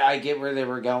 I get where they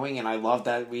were going, and I love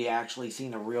that we actually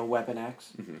seen a real Weapon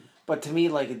X. Mm-hmm. But to me,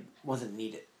 it wasn't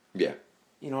needed. Yeah.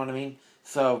 You know what I mean?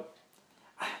 So,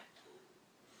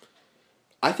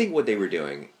 I think what they were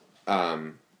doing, I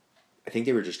think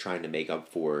they were just trying to make up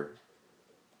for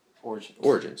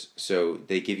Origins. So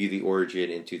they give you the origin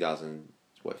in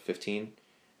 2015?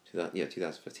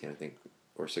 2015, I think,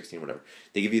 or 16, whatever.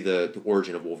 They give you the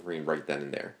origin of Wolverine right then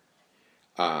and there,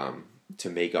 to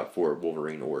make up for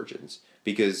Wolverine Origins.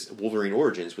 Because Wolverine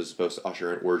Origins was supposed to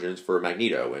usher in origins for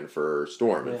Magneto and for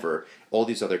Storm and for all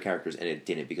these other characters, and it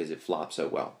didn't because it flopped so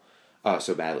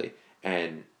badly.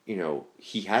 And,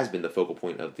 he has been the focal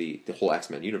point of the whole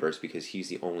X-Men universe because he's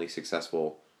the only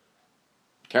successful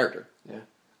character. Yeah.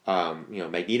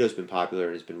 Magneto's been popular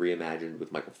and has been reimagined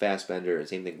with Michael Fassbender, and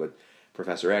same thing with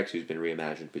Professor X, who's been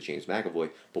reimagined with James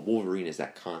McAvoy. But Wolverine is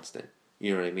that constant.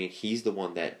 You know what I mean? He's the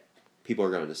one that people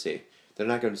are going to see. They're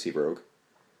not going to see Rogue.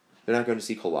 They're not going to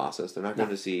see Colossus. They're not going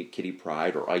to see Kitty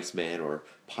Pryde or Iceman or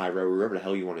Pyro, or whoever the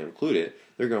hell you want to include it.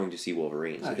 They're going to see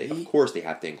Wolverine. So of course they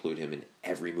have to include him in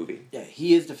every movie. Yeah,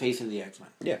 he is the face of the X-Men.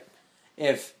 Yeah.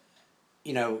 If,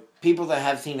 people that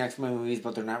have seen X-Men movies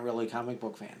but they're not really comic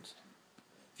book fans,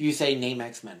 if you say name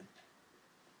X-Men,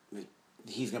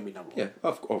 he's going to be number one. Yeah,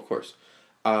 of course.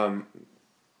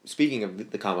 Speaking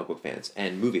of the comic book fans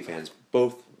and movie fans,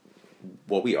 both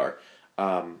what we are,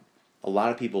 a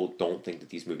lot of people don't think that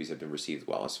these movies have been received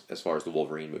well as far as the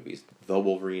Wolverine movies. The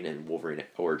Wolverine and Wolverine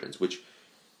Origins, which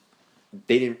I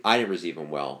didn't receive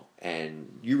them well,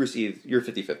 and you're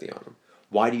 50-50 on them.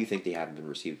 Why do you think they haven't been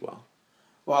received well?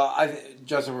 Well,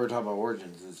 just when we were talking about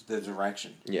Origins, is the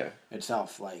direction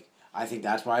itself. I think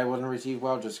that's why it wasn't received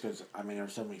well, just because, there were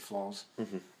so many flaws.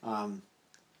 Mm-hmm.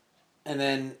 And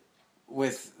then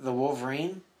with the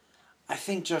Wolverine, I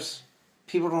think just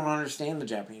people don't understand the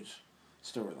Japanese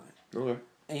storyline. Okay.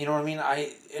 And you know what I mean?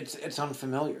 It's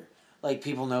unfamiliar.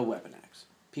 People know Weapon X.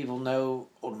 People know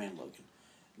Old Man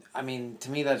Logan. To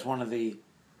me, that's one of the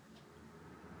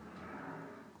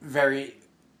very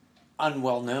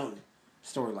unwell-known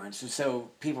storylines.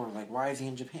 So people are like, why is he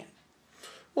in Japan?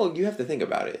 Well, you have to think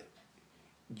about it.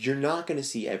 You're not going to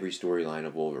see every storyline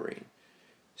of Wolverine.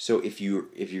 So if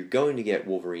you're going to get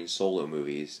Wolverine solo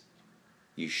movies,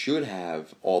 you should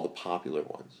have all the popular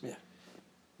ones. Yeah.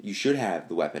 You should have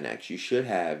the Weapon X. You should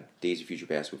have Days of Future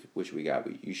Past, which we got.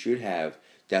 You should have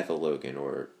Death of Logan,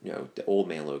 or the Old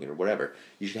Man Logan, or whatever.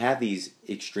 You should have these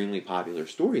extremely popular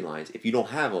storylines. If you don't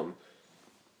have them,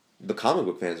 the comic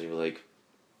book fans are like,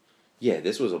 yeah,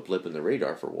 this was a blip in the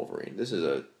radar for Wolverine. This is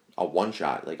a one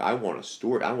shot. Like, I want a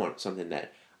story. I want something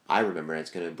that I remember. And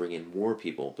it's going to bring in more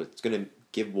people, but it's going to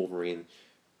give Wolverine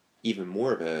even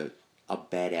more of a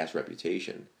badass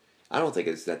reputation. I don't think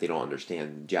it's that they don't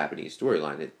understand Japanese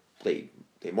storyline. They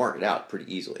mark it out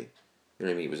pretty easily. You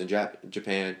know what I mean? He was in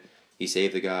Japan. He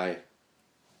saved the guy.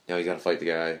 Now he's got to fight the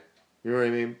guy. You know what I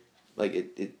mean?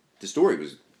 Like, the story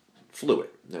was fluid.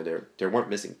 Now, there weren't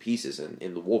missing pieces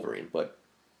in the Wolverine, but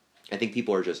I think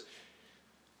people are just,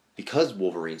 because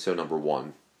Wolverine's so number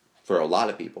one for a lot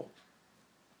of people,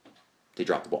 they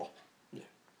drop the ball. Yeah.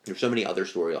 There's so many other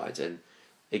storylines, and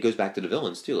it goes back to the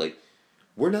villains too. Like,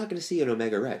 we're not going to see an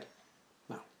Omega Red.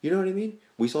 No. You know what I mean?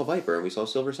 We saw Viper and we saw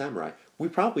Silver Samurai. We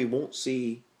probably won't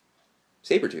see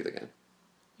Sabretooth again.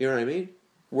 You know what I mean?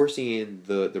 We're seeing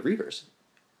the Reavers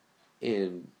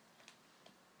in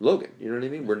Logan. You know what I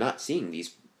mean? We're not seeing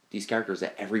these characters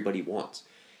that everybody wants.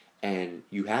 And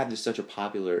you have this such a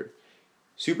popular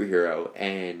superhero,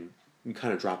 and you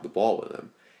kind of drop the ball with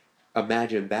him.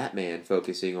 Imagine Batman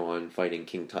focusing on fighting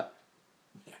King Tut.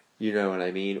 Yeah. You know what I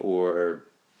mean? Or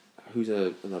who's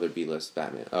another B-list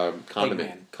Batman?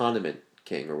 Condiment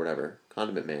King or whatever.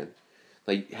 Condiment Man.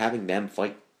 Like, having them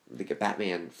fight, like a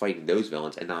Batman fighting those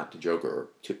villains and not the Joker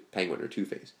or Penguin or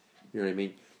Two-Face. You know what I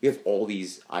mean? You have all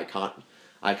these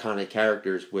iconic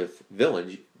characters with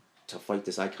villains to fight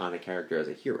this iconic character as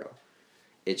a hero.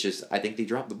 It's just, I think they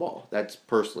dropped the ball. That's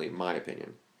personally my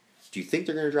opinion. Do you think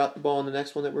they're going to drop the ball in the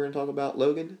next one that we're going to talk about,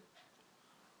 Logan?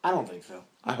 I don't think so.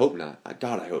 I hope not.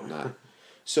 God, I hope not.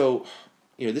 So,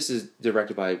 this is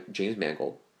directed by James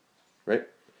Mangold, right?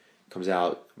 Comes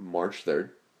out March 3rd.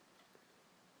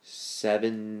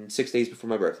 6 days before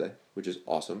my birthday, which is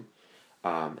awesome.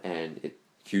 And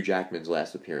Hugh Jackman's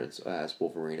last appearance as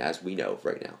Wolverine, as we know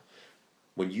right now.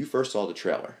 When you first saw the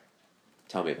trailer,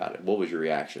 tell me about it. What was your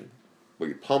reaction? Were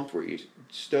you pumped? Were you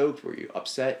stoked? Were you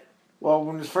upset? Well,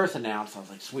 when it was first announced, I was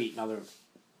like, sweet, another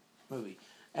movie.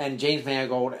 And James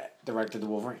Mangold directed the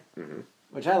Wolverine,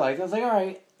 which I liked. I was like, all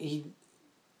right,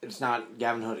 it's not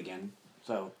Gavin Hood again,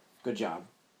 so good job.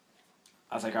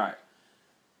 I was like, all right.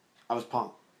 I was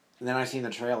pumped. And then I seen the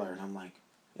trailer, and I'm like,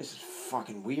 this is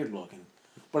fucking weird looking.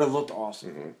 But it looked awesome.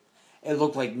 Mm-hmm. It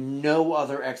looked like no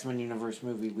other X-Men Universe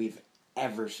movie we've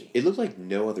ever seen. It looked like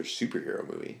no other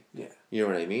superhero movie. Yeah. You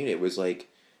know what I mean? It was like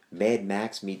Mad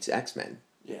Max meets X-Men.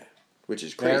 Yeah. Which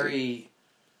is crazy.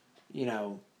 Very,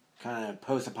 kind of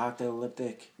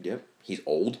post-apocalyptic. Yep. He's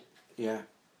old. Yeah.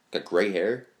 Got gray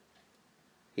hair.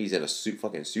 He's in a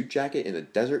fucking suit jacket in the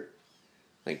desert.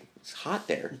 Like, it's hot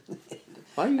there.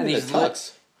 Why are you in a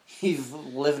tux? He's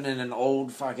living in an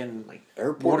old fucking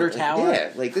airport water tower. Yeah,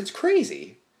 that's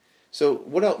crazy. So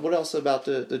what else about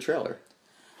the trailer?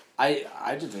 I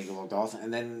just think it looked awesome.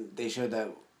 And then they showed that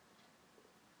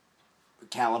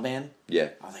Caliban. Yeah.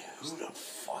 I was like, who the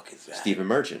fuck is that? Stephen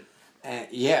Merchant.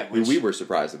 Yeah. We were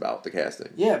surprised about the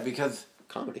casting. Yeah, because...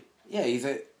 Comedy. Yeah, he's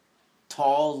a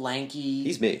tall, lanky...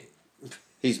 He's me.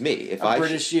 He's me. If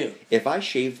British you. If I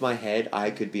shaved my head, I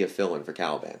could be a fill-in for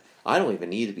Caliban. I don't even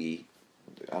need to be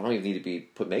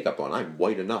put makeup on. I'm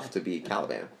white enough to be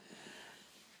Caliban.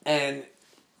 And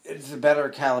it's a better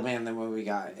Caliban than what we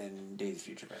got in Days of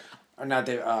Future Past. Or not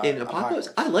in Apocalypse.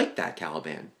 I liked that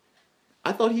Caliban.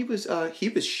 I thought he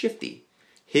was shifty.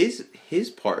 His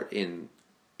part in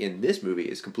this movie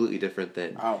is completely different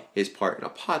than his part in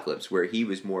Apocalypse, where he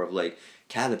was more of like,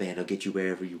 Caliban will get you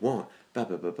wherever you want. Blah,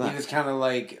 blah, blah, blah. He was kind of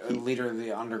like a leader of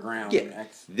the underground. Yeah.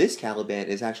 This Caliban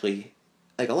is actually,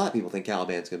 like, a lot of people think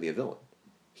Caliban's going to be a villain.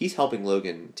 He's helping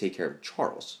Logan take care of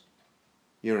Charles.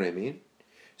 You know what I mean?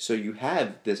 So you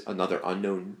have this another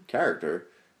unknown character,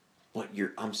 but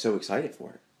I'm so excited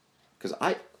for it. Because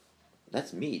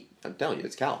that's me. I'm telling you,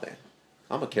 it's Caliban.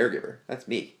 I'm a caregiver. That's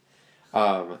me.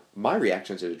 My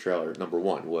reaction to the trailer, number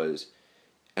one, was,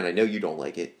 and I know you don't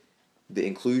like it, the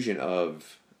inclusion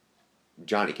of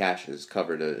Johnny Cash's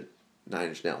cover to Nine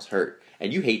Inch Nails' Hurt.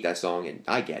 And you hate that song, and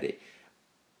I get it.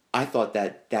 I thought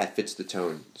that fits the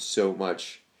tone so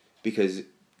much, because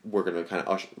we're going to kind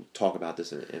of talk about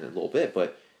this in a little bit,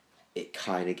 but it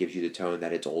kind of gives you the tone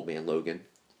that it's Old Man Logan.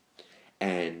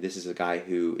 And this is a guy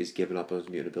who is giving up on his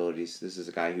mutant abilities. This is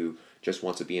a guy who just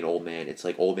wants to be an old man. It's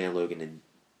like Old Man Logan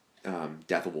and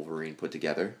Death of Wolverine put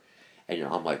together. And you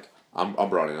know, I'm like, I'm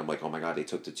brought in. I'm like, oh my god, they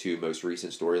took the 2 most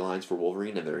recent storylines for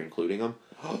Wolverine and they're including them.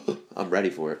 I'm ready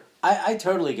for it. I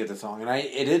totally get the song, and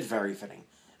it is very fitting.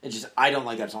 It's just I don't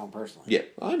like that song personally. Yeah,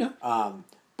 I know.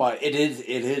 But it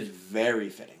is very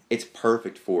fitting. It's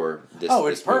perfect for this. Oh,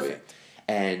 it's this movie. perfect.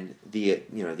 And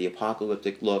the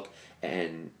apocalyptic look,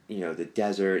 and the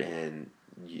desert, and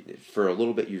for a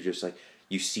little bit you're just like,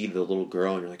 you see the little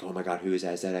girl and you're like, oh my god, who is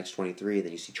that? Is that X-23? And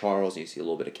then you see Charles, and you see a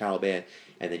little bit of Caliban,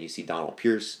 and then you see Donald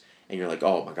Pierce, and you're like,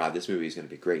 oh my god, this movie is going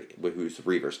to be great. Who's the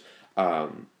Reavers?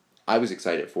 I was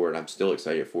excited for it. I'm still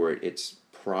excited for it. It's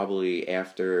probably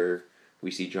after we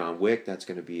see John Wick, that's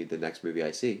going to be the next movie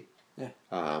I see.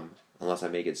 Yeah. Unless I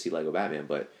make it see Lego Batman,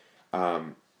 but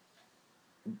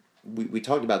we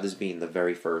talked about this being the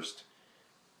very first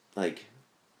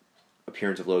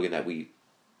appearance of Logan that we've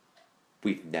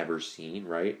never seen,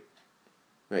 right?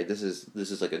 Right. This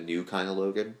is like a new kind of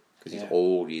Logan because he's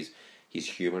old. He's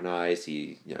humanized.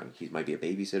 He might be a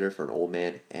babysitter for an old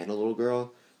man and a little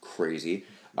girl. Crazy.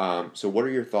 So what are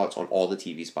your thoughts on all the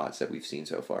TV spots that we've seen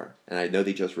so far? And I know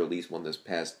they just released one this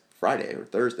past Friday or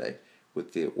Thursday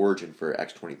with the origin for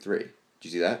X-23. Did you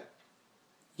see that?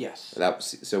 Yes.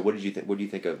 So what did you think? What do you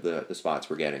think of the spots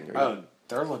we're getting?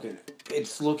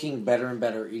 It's looking better and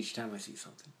better each time I see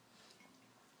something.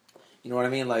 You know what I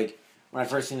mean? Like, when I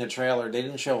first seen the trailer, they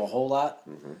didn't show a whole lot.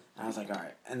 Mm-hmm. I was like, all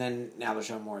right. And then now they're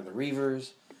showing more of the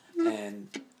Reavers and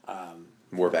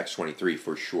more of X-23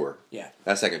 for sure. Yeah.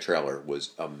 That second trailer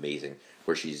was amazing,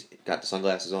 where she's got the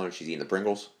sunglasses on and she's eating the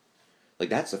Pringles. Like,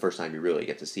 that's the first time you really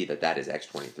get to see that is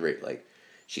X-23. Like,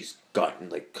 she's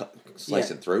gutting,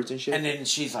 slicing throats and shit. And then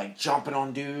she's, jumping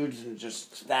on dudes and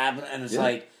just stabbing. And it's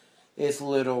like, this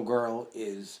little girl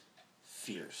is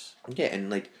fierce. Yeah,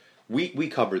 and, we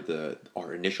covered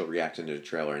our initial reaction to the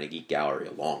trailer in a Geek Gallery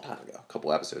a long time ago, a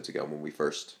couple episodes ago when we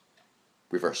first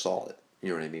saw it. You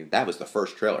know what I mean? That was the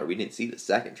first trailer. We didn't see the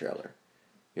second trailer.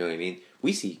 You know what I mean?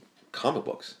 We see comic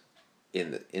books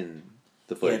in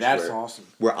the footage. Yeah, that's awesome.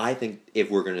 Where I think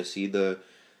if we're going to see the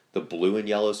blue and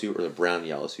yellow suit or the brown and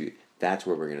yellow suit, that's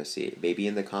where we're going to see it. Maybe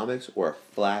in the comics or a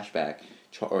flashback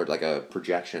or a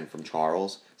projection from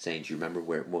Charles saying, do you remember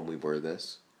when we were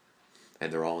this?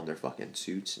 And they're all in their fucking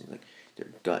suits and they're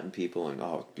gutting people and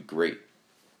it'd be great.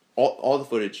 All the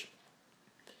footage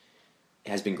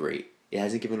has been great. It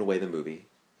hasn't given away the movie.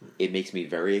 It makes me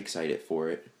very excited for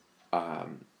it.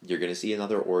 You're going to see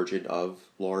another origin of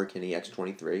Laura Kinney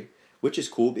X-23, which is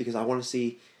cool because I want to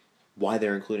see why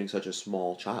they're including such a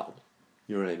small child.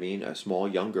 You know what I mean? A small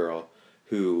young girl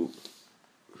who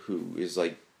is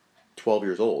 12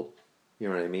 years old. You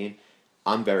know what I mean?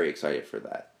 I'm very excited for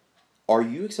that. Are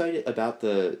you excited about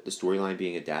the storyline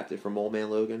being adapted from Old Man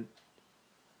Logan?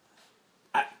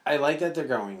 I like that they're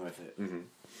going with it. Mm-hmm.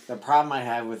 The problem I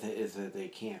have with it is that they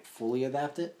can't fully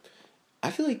adapt it.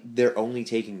 I feel like they're only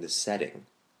taking the setting,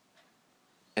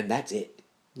 and that's it.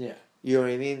 Yeah. You know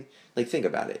what I mean? Think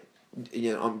about it.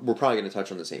 We're probably going to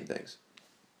touch on the same things.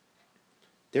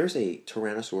 There's a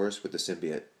Tyrannosaurus with the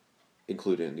symbiote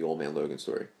included in the Old Man Logan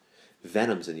story.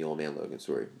 Venom's in the Old Man Logan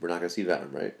story. We're not going to see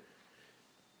Venom, right?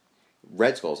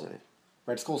 Red Skull's in it.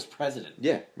 Red Skull's president.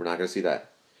 Yeah, we're not going to see that.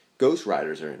 Ghost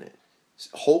Riders are in it.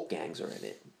 Hulk gangs are in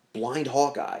it. Blind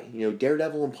Hawkeye.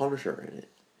 Daredevil and Punisher are in it.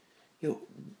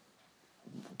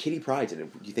 Kitty Pryde's in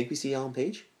it. Do you think we see Ellen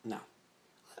Page? No.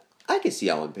 I could see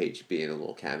Ellen Page being a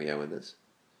little cameo in this.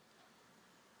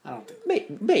 I don't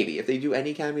think. Maybe. If they do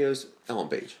any cameos, Ellen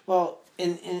Page. Well,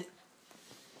 in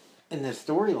the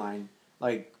storyline,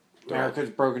 America's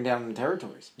broken down into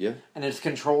territories. Yeah. And it's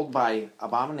controlled by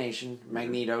Abomination,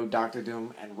 Magneto, Doctor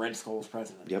Doom, and Red Skull's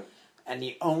president. Yep. And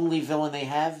the only villain they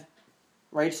have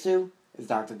rights to is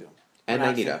Doctor Doom. And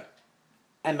Magneto.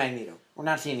 And Magneto. We're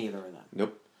not seeing either of them.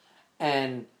 Nope.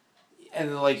 And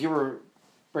you were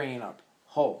bringing up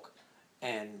Hulk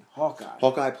and Hawkeye.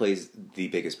 Hawkeye plays the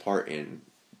biggest part in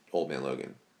Old Man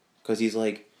Logan. Because he's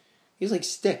like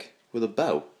Stick with a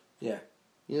bow. Yeah.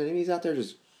 You know what I mean? He's out there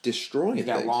just destroying things.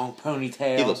 He's got a long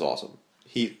ponytail. He looks awesome.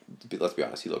 Let's be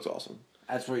honest, he looks awesome.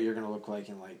 That's what you're going to look like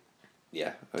in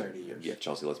 30 years. Yeah,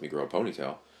 Chelsea lets me grow a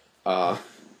ponytail.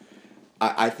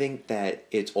 I think that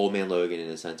it's Old Man Logan in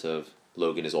the sense of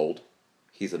Logan is old.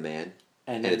 He's a man.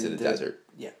 And it's in the desert.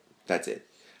 Yeah. That's it.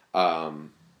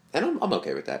 And I'm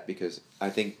okay with that because I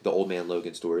think the Old Man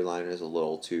Logan storyline is a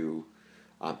little too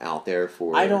out there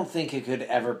for... I don't think it could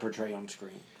ever portray on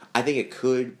screen. I think it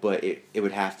could, but it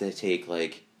would have to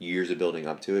take years of building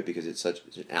up to it because it's such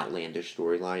an outlandish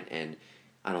storyline, and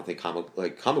I don't think comic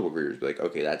book readers would be like,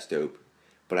 okay, that's dope.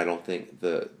 but I don't think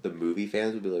the movie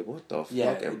fans would be like, what the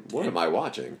fuck? What am I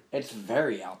watching? It's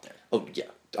very out there. Oh, yeah.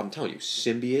 I'm telling you,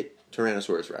 symbiote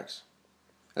Tyrannosaurus Rex.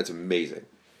 That's amazing.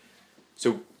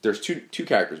 So there's two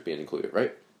characters being included,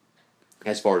 right?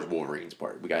 As far as Wolverine's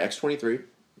part. We got X-23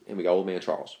 and we got Old Man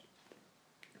Charles.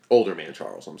 Older Man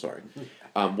Charles, I'm sorry.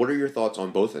 What are your thoughts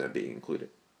on both of them being included?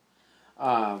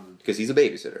 Because he's a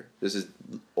babysitter. This is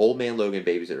Old Man Logan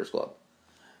Babysitter's Club.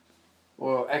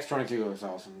 Well, X-23 was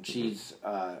awesome. She's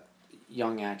a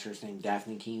young actress named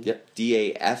Daphne Keane. Yep.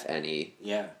 Daphne.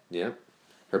 Yeah. Yep.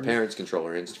 Her parents control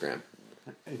her Instagram.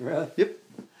 Really? Yep.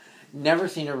 Never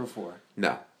seen her before.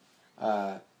 No.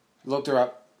 Looked her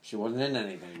up. She wasn't in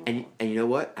anything before. And you know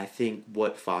what? I think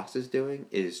what Fox is doing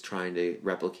is trying to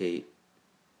replicate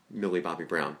Millie Bobby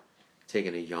Brown.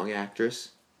 Taking a young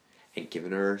actress and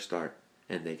giving her a start.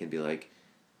 And they can be like,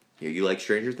 you like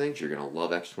Stranger Things? You're going to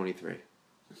love X-23.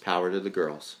 Power to the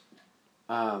girls.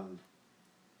 But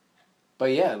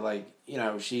yeah, like, you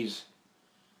know, she's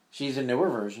a newer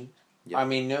version. Yep. I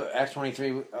mean,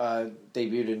 X-23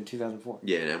 debuted in 2004.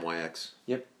 Yeah, in NYX.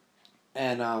 Yep.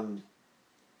 And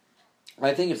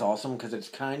I think it's awesome because it's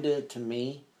kind of, to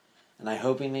me, and I'm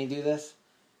hoping they do this,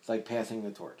 it's like passing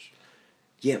the torch.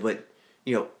 Yeah, but,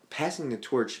 you know, passing the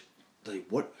torch, like,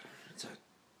 what? It's a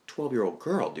 12-year-old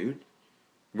girl, dude.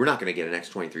 We're not going to get an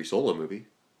X-23 solo movie.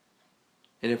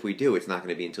 And if we do, it's not going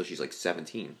to be until she's like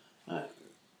 17.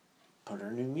 Put her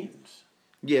in New Mutants.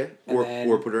 Yeah,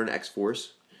 or put her in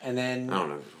X-Force. And then... I don't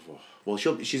know. Well,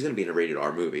 she's going to be in a rated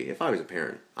R movie. If I was a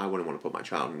parent, I wouldn't want to put my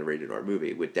child in a rated R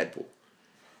movie with Deadpool.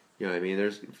 You know what I mean?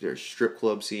 There's strip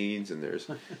club scenes and there's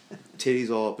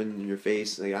titties all up in your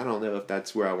face. Like, I don't know if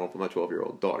that's where I want to put my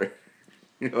 12-year-old daughter.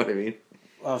 You know what I mean?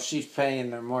 Well, she's paying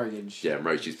their mortgage. Yeah,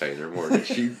 right. She's paying their mortgage.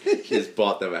 She just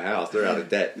bought them a house. They're out of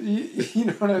debt. You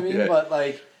know what I mean? Yeah. But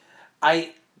like,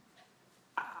 I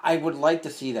would like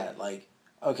to see that. Like,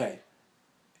 okay,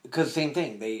 because same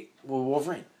thing.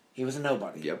 Wolverine. He was a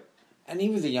nobody. Yep. And he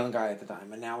was a young guy at the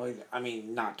time, and now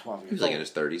not 12 years old. He was like in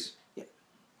his 30s. Yeah.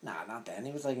 Nah, not then.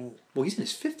 He was like in... Well, he's in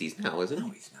his 50s now, isn't he? No,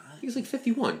 he's not. He's like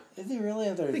 51. Is he really?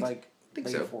 I thought he was like late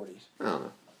so. 40s. I don't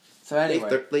know. So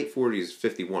anyway. Late 40s,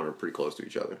 51 are pretty close to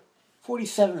each other.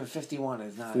 47 and 51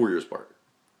 is not... 4 years apart.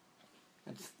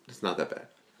 It's not that bad.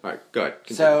 All right, go ahead.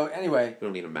 Continue. So anyway... We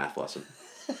don't need a math lesson.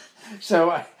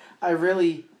 So I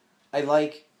would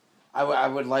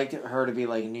like her to be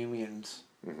like New Mutants.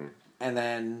 Mm-hmm. And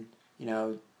then, you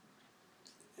know,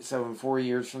 so in 4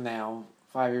 years from now,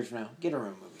 5 years from now, get her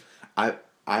own movie.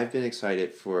 I've been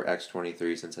excited for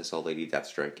X-23 since I saw Lady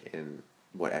Deathstrike in,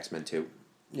 X-Men 2?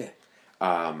 Yeah.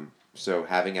 So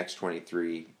having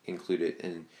X-23 included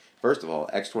in... First of all,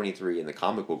 X-23 in the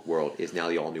comic book world is now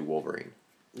the all-new Wolverine.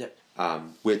 Yep.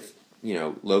 With, you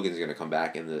know, Logan's going to come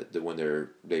back in the when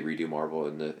they redo Marvel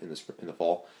in the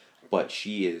fall, but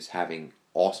she is having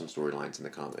awesome storylines in the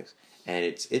comics, and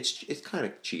it's kind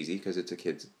of cheesy because it's a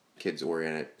kids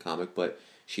oriented comic, but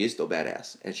she is still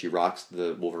badass, and she rocks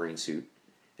the Wolverine suit,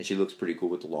 and she looks pretty cool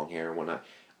with the long hair and whatnot.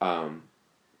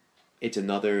 It's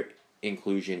another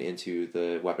inclusion into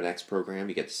the Weapon X program.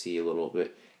 You get to see a little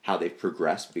bit how they've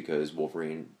progressed because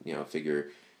Wolverine, you know,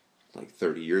 figure like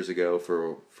 30 years ago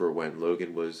for when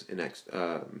Logan was in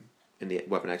the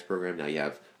Weapon X program. Now you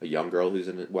have a young girl who's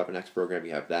in the Weapon X program.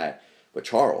 You have that, but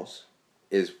Charles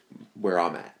is where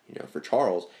I'm at. You know, for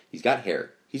Charles, he's got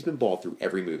hair. He's been bald through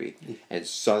every movie, and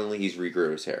suddenly he's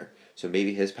regrew his hair. So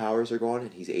maybe his powers are gone,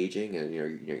 and he's aging, and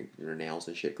your nails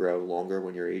and shit grow longer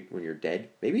when you're dead.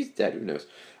 Maybe he's dead. Who knows?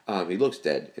 He looks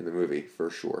dead in the movie for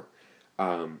sure.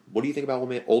 What do you think about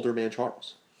Older Man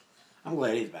Charles? I'm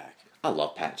glad he's back. I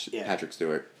love Patrick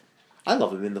Stewart. I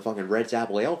love him in the fucking Red's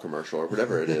Apple Ale commercial or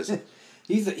whatever it is.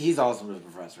 He's awesome as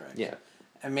Professor X. Yeah,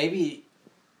 and maybe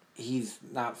he's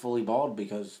not fully bald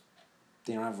because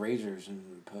they don't have razors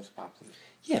in post-apocalypse.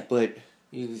 Yeah, but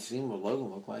you've seen what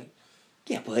Logan looked like.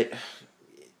 Yeah, but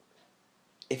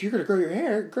if you're gonna grow your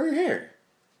hair, grow your hair.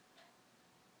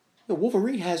 The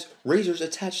Wolverine has razors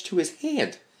attached to his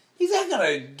hand. He's not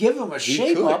gonna give him a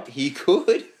shape up. He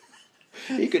could.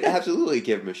 He could absolutely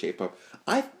give him a shape up.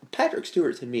 Patrick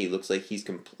Stewart to me looks like he's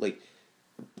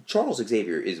Charles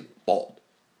Xavier is bald.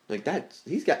 Like that,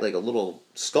 he's got like a little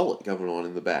skullet going on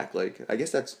in the back. Like I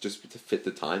guess that's just to fit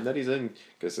the time that he's in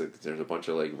because there's a bunch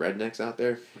of like rednecks out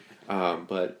there.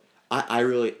 But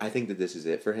I think that this is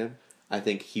it for him. I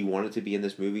think he wanted to be in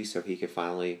this movie so he could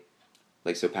finally,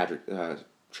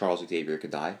 Charles Xavier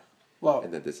could die. Well,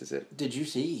 and then this is it. Did you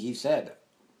see? He said.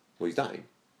 Well, he's dying.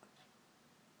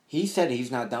 He said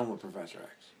he's not done with Professor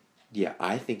X. Yeah,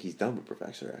 I think he's done with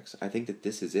Professor X. I think that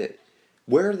this is it.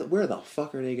 Where the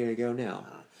fuck are they going to go now?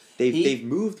 They've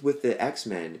moved with the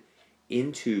X-Men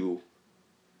into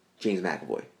James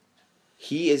McAvoy.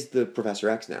 He is the Professor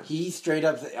X now. He straight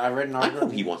up... I read an article... I know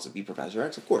he wants to be Professor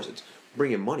X. Of course, it's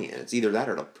bringing money in. It's either that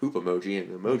or the poop emoji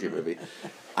in an emoji movie.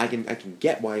 I can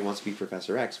get why he wants to be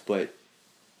Professor X, but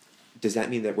does that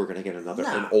mean that we're going to get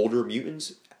an older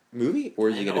mutants movie? Or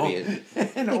is he going to be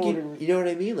in... you know what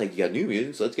I mean? Like, you got New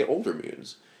Mutants, let's get older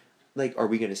mutants. Like, are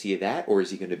we going to see that? Or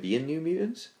is he going to be in New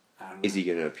Mutants? I don't know. Is he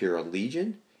going to appear on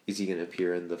Legion? Is he going to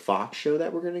appear in the Fox show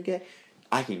that we're going to get?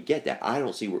 I can get that. I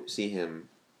don't see him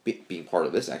being part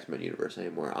of this X-Men universe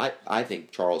anymore. I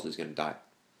think Charles is going to die.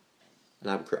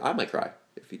 And I might cry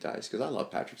if he dies, because I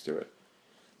love Patrick Stewart.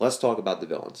 Let's talk about the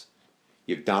villains.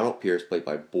 You have Donald Pierce, played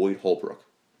by Boyd Holbrook.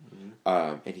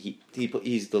 Mm-hmm. And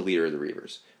he's the leader of the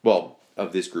Reavers. Well,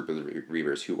 of this group of the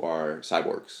Reavers, who are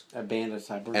cyborgs. A band of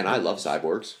cyborgs. And I love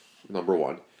cyborgs, number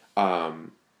one.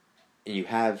 And you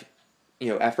have,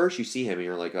 at first you see him and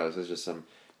you're like, oh, this is just some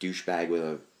douchebag with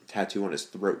a tattoo on his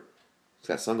throat. He's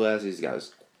got sunglasses, he's got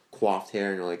his coiffed hair,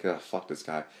 and you're like, oh, fuck this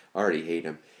guy. I already hate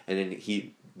him. And then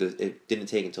it didn't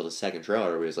take until the second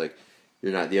trailer where he's like,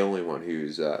 you're not the only one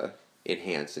who's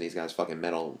enhanced, and he's got his fucking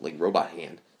metal, like, robot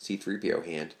hand, C-3PO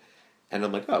hand. And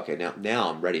I'm like, oh, okay, now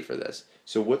I'm ready for this.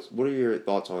 So what are your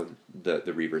thoughts on the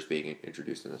Reavers being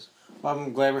introduced in this? Well,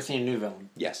 I'm glad we're seeing a new villain.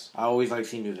 Yes. I always like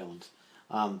seeing new villains.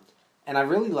 And I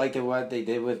really liked what they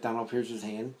did with Donald Pierce's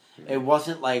hand. Mm-hmm. It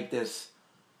wasn't like this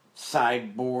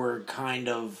cyborg kind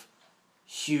of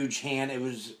huge hand. It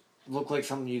looked like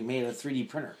something you made a 3D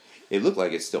printer. It looked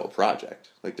like it's still a project.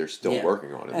 Like they're still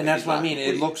working on it. And like that's what I mean.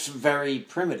 Complete. It looks very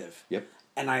primitive. Yep.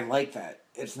 And I like that.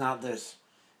 It's not this,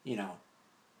 he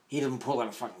doesn't pull out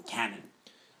a fucking cannon.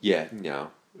 Yeah,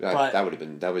 no. That would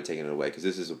have taken it away, because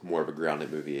this is more of a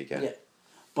grounded movie again. Yeah.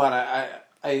 But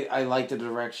I like the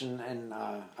direction, and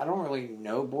I don't really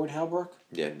know Boyd Holbrook.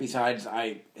 Yeah. Besides,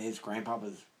 his grandpa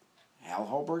was Hal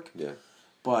Holbrook. Yeah.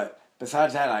 But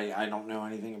besides that, I don't know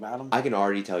anything about him. I can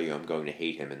already tell you I'm going to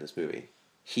hate him in this movie.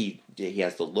 He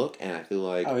has the look, and I feel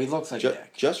like... Oh, he looks like a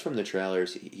dick. Just from the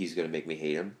trailers, he's going to make me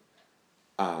hate him.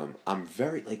 I'm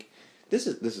very, like... This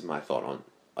is my thought on,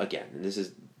 again, and this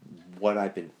is what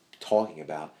I've been talking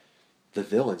about. The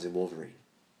villains in Wolverine.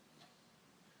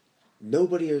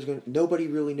 Nobody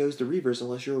really knows the Reavers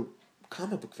unless you're a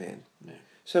comic book fan. Yeah.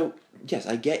 So, yes,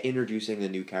 I get introducing the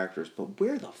new characters, but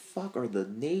where the fuck are the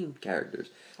named characters?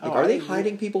 Like, are they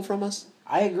hiding people from us?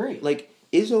 I agree. Like,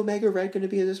 is Omega Red going to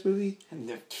be in this movie?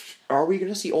 Are we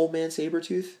going to see Old Man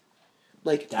Sabretooth?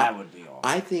 Like, that would be awesome.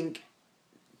 I think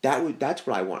that's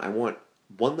what I want. I want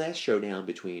one last showdown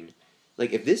between...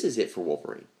 Like, if this is it for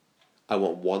Wolverine, I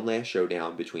want one last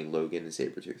showdown between Logan and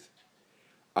Sabretooth.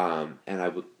 And I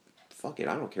would... Fuck it,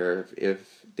 I don't care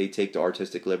if they take the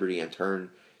artistic liberty and turn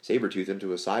Sabretooth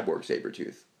into a cyborg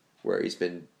Sabretooth, where he's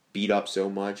been beat up so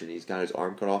much and he's got his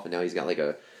arm cut off, and now he's got like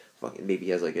a fucking... Maybe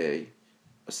he has like a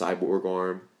cyborg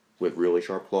arm with really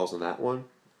sharp claws on that one.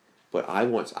 But I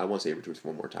want Sabretooth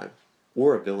one more time.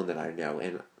 Or a villain that I know,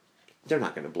 and they're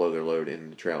not going to blow their load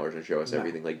in the trailers and show us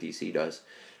everything like DC does.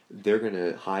 They're going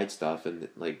to hide stuff, and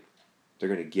like they're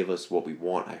going to give us what we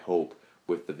want, I hope,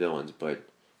 with the villains. But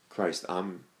Christ,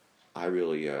 I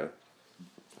really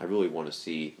want to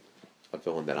see a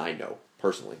villain that I know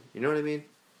personally. You know what I mean?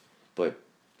 But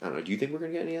I don't know. Do you think we're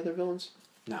going to get any other villains?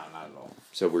 No, not at all.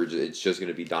 So it's just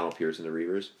going to be Donald Pierce and the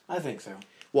Reavers? I think so.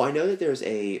 Well, I know that there's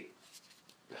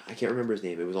I can't remember his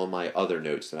name. It was on my other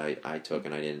notes that I took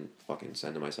and I didn't fucking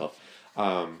send to myself.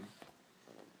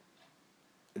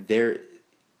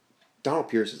 Donald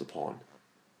Pierce is a pawn.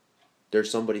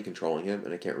 There's somebody controlling him,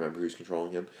 and I can't remember who's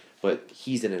controlling him, but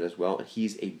he's in it as well, and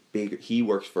he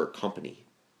works for a company.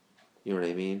 You know what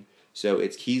I mean? So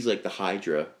he's like the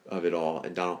Hydra of it all,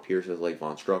 and Donald Pierce is like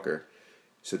Von Strucker.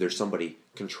 So there's somebody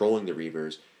controlling the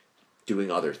Reavers, doing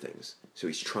other things. So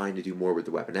he's trying to do more with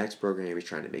the Weapon X program. He's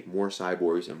trying to make more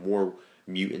cyborgs and more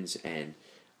mutants, and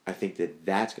I think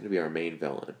that's going to be our main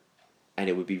villain. And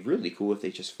it would be really cool if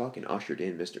they just fucking ushered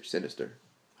in Mr. Sinister.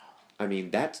 I mean,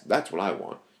 that's what I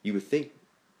want. You would think,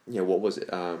 what was it?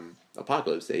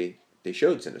 Apocalypse, they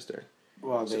showed Sinister.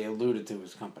 Well, they alluded to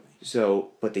his company.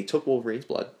 So, but they took Wolverine's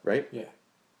blood, right? Yeah.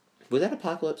 Was that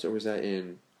Apocalypse, or was that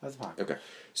in... That's Apocalypse. Okay.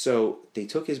 So, they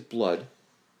took his blood.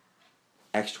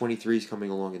 X-23 is coming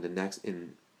along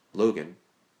in Logan.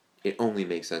 It only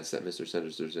makes sense that Mr.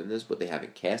 Sinister's in this, but they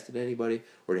haven't casted anybody,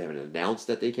 or they haven't announced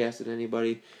that they casted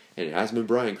anybody, and it hasn't been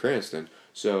Bryan Cranston.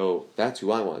 So, that's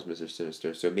who I want as Mr.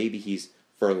 Sinister. So, maybe he's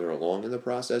further along in the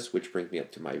process, which brings me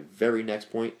up to my very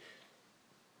next point.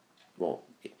 Well,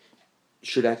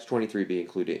 should X-23 be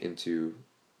included into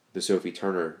the Sophie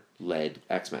Turner-led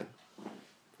X-Men?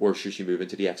 Or should she move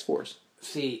into the X-Force?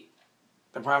 See,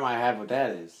 the problem I have with that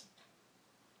is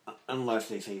unless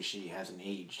they say she hasn't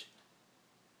aged.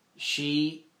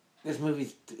 This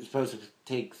movie's supposed to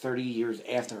take 30 years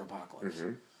after Apocalypse.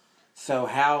 Mm-hmm. So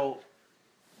how,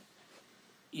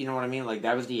 you know what I mean? Like,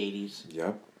 that was the 80s.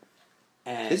 Yep.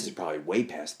 And this is probably way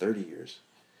past 30 years.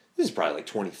 This is probably like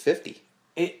 2050.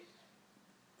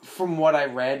 From what I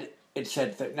read, it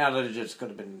said that now that it just could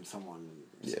have been someone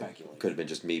speculating. Could have been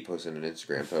just me posting an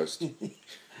Instagram post.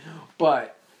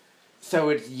 But, so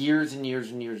it's years and years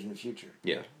and years in the future.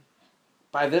 Yeah.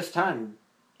 By this time,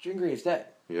 Jean Grey is dead.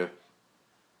 Yeah.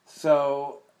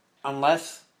 So,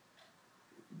 unless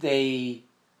they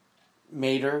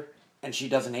made her and she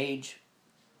doesn't age,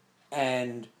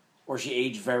 or she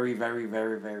aged very, very,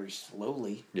 very, very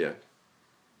slowly. Yeah.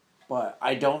 But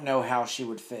I don't know how she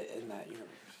would fit in that universe.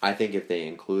 I think if they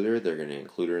include her, they're going to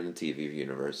include her in the TV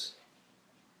universe.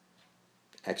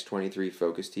 X-23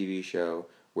 Focus TV show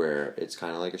where it's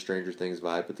kind of like a Stranger Things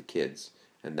vibe with the kids.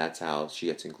 And that's how she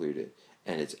gets included.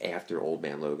 And it's after Old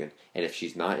Man Logan. And if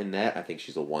she's not in that, I think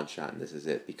she's a one-shot and this is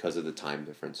it because of the time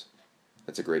difference.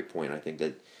 That's a great point. I think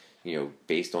that,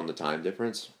 based on the time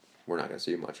difference, we're not going to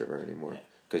see much of her anymore.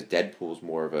 Because Deadpool's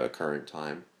more of a current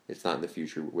time. It's not in the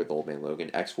future with Old Man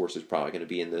Logan. X-Force is probably going to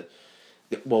be in the...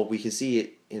 Well, we can see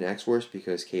it in X-Force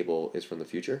because Cable is from the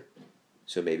future.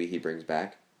 So maybe he brings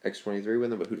back X-23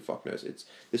 with him, but who the fuck knows?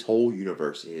 This whole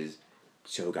universe is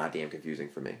so goddamn confusing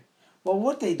for me. Well,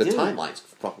 what they do... The timeline's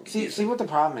fucking confusing. See what the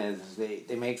problem is they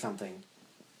make something,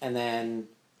 and then,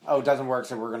 it doesn't work,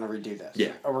 so we're going to redo this.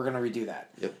 Yeah. Or we're going to redo that.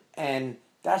 Yep. And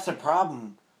that's the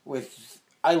problem with...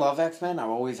 I love X-Men, I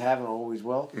always have and always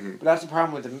will, but that's the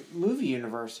problem with the movie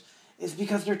universe, is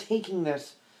because they're taking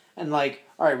this, and like,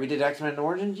 alright, we did X-Men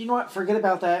Origins, you know what, forget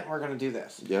about that, we're going to do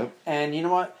this. Yep. And you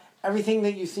know what, everything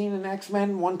that you've seen in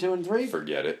X-Men 1, 2, and 3...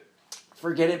 Forget it.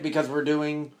 Forget it, because we're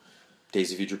doing...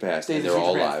 Days of Future Past, and they're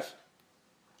all alive.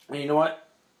 And you know what?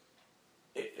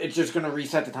 It's just going to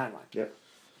reset the timeline. Yep.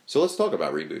 So let's talk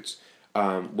about reboots.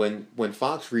 When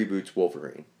Fox reboots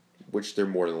Wolverine, which they're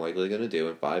more than likely going to do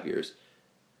in 5 years,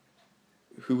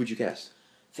 who would you cast?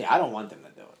 See, I don't want them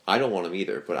to do it. I don't want them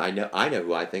either, but I know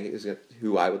who I think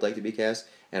who I would like to be cast,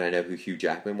 and I know who Hugh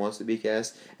Jackman wants to be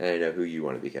cast, and I know who you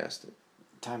want to be cast.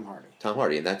 Tom Hardy. Tom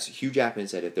Hardy, and that's Hugh Jackman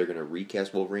said if they're going to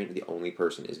recast Wolverine, the only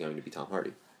person is going to be Tom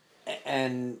Hardy.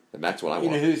 And that's what I want.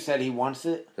 You know who said he wants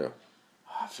it? Yeah.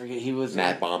 I forget. He was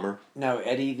Matt Bomber. No,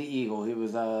 Eddie the Eagle. He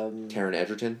was Taron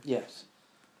Egerton. Yes.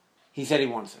 He said he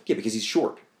wants it. Yeah, because he's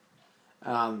short.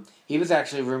 He was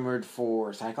actually rumored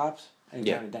for Cyclops, and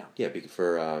he turned it down. Yeah, because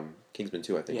for Kingsman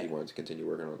 2, I think he wanted to continue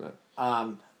working on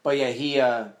that. But yeah, he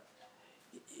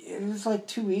it was like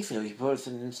 2 weeks ago. He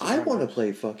posted an Instagram. I want to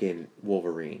play fucking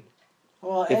Wolverine.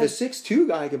 Well, if a 6'2"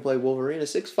 guy can play Wolverine, a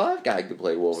 6'5" guy can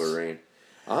play Wolverine.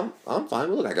 I'm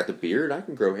fine. Look, I got the beard. I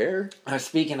can grow hair.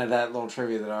 Speaking of that little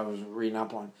trivia that I was reading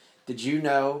up on, did you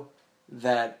know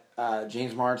that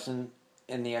James Marsden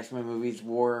in the X-Men movies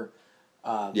wore...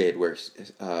 he'd wear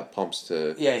pumps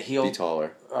to be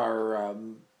taller. Or...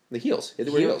 the heels. He'd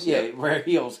wear heels. Yeah, wear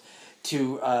heels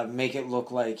to make it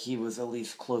look like he was at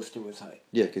least close to his height.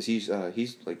 Yeah, because he's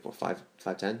like, what,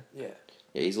 5'10"? Yeah.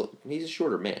 Yeah, he's a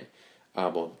shorter man.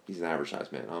 Well, he's an average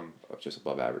sized man. I'm just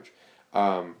above average.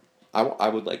 I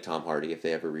would like Tom Hardy if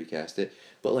they ever recast it,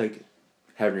 but like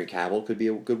Henry Cavill could be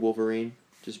a good Wolverine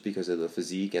just because of the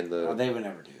physique and the. Oh, they would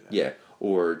never do that. Yeah,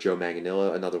 or Joe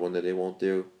Manganiello, another one that they won't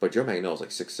do. But Joe Manganiello's like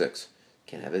 6'6",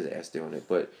 can't have his ass doing it.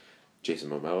 But Jason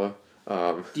Momoa.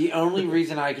 The only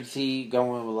reason I could see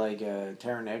going with like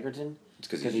Taron Egerton is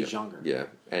because he's younger. Yeah,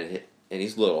 and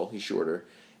he's little, he's shorter.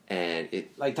 And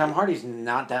like Tom Hardy's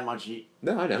not that much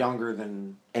younger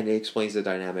than... And it explains the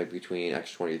dynamic between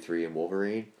X-23 and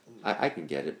Wolverine. I can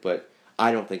get it, but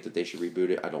I don't think that they should reboot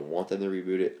it. I don't want them to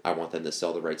reboot it. I want them to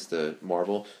sell the rights to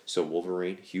Marvel so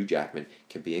Wolverine, Hugh Jackman,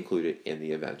 can be included in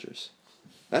the Avengers.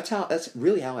 That's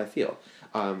really how I feel.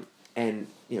 And,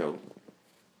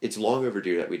 it's long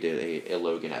overdue that we did a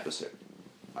Logan episode,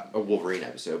 a Wolverine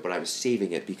episode, but I was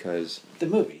saving it because... The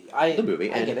movie. I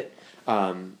get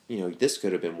it. This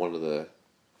could have been one of the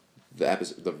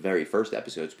very first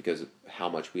episodes because of how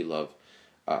much we love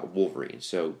Wolverine.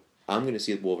 So I'm going to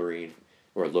see Wolverine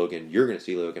or Logan. You're going to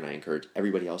see Logan. I encourage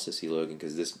everybody else to see Logan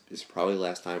because this is probably the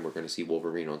last time we're going to see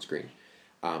Wolverine on screen.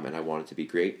 And I want it to be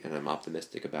great, and I'm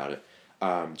optimistic about it.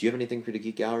 Do you have anything for the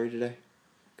Geek Gallery today?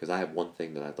 Because I have one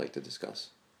thing that I'd like to discuss.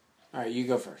 All right, you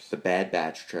go first. The Bad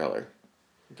Batch trailer.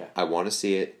 Okay. I want to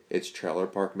see it. It's Trailer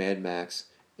Park Mad Max.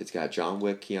 It's got John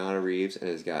Wick, Keanu Reeves, and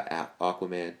it's got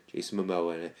Aquaman, Jason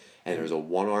Momoa in it. And there's a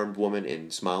one-armed woman in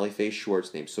smiley face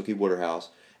shorts named Sookie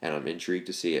Waterhouse, and I'm intrigued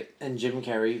to see it. And Jim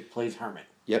Carrey plays Hermit.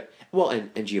 Yep. Well,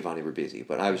 and Giovanni Ribisi,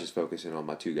 but I was just focusing on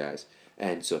my two guys.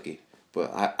 and Sookie.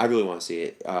 But I really want to see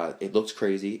it. It looks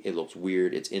crazy. It looks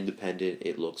weird. It's independent.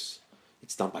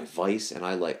 It's done by Vice, and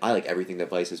I like everything that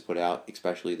Vice has put out,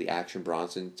 especially the Action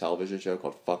Bronson television show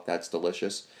called Fuck That's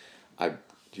Delicious. Have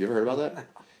you ever heard about that?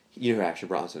 You know who Action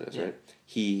Bronson is, right?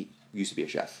 He used to be a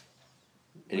chef.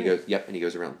 And he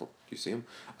goes around, you see him?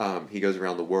 He goes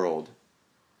around the world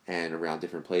and around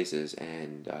different places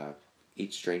and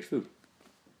eats strange food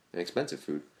and expensive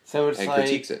food. So it's and like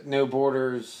critiques it. No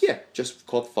Borders. Yeah, just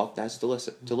called Fuck That's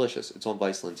Delicious. It's on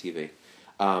Viceland TV.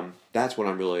 That's what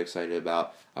I'm really excited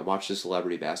about. I watched a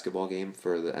celebrity basketball game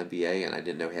for the NBA and I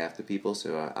didn't know half the people,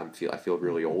 so I feel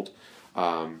really old.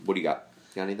 What do you got?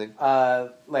 Got anything?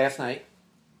 Last night,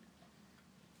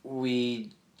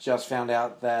 we just found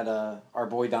out that our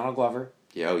boy Donald Glover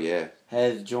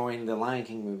has joined the Lion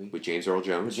King movie. With James Earl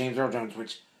Jones?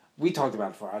 Which we talked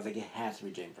about before. I was like, it has to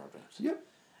be James Earl Jones. Yep.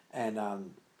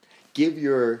 And give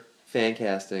your fan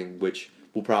casting, which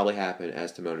will probably happen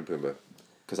as Timon and Pumbaa,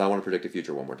 because I want to predict the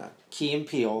future one more time. Key and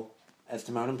Peele as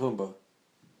Timon and Pumbaa.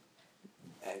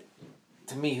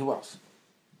 To me, who else?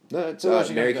 No, it's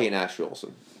Mary-Kate and Ashley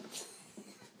Olsen.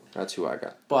 That's who I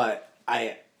got. But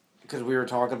because we were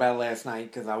talking about it last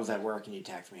night, because I was at work and you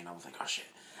texted me, and I was like, oh shit.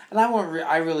 And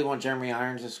I really want Jeremy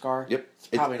Irons as Scar. Yep. It's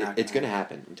probably not. It's going to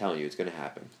happen. I'm telling you, it's going to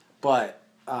happen. But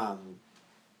Timon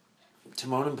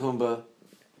and Pumbaa,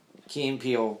 Key and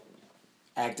Peele,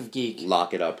 Active Geek.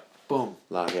 Lock it up. Boom.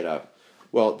 Lock it up.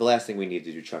 Well, the last thing we need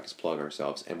to do, Chuck, is plug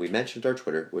ourselves. And we mentioned our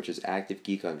Twitter, which is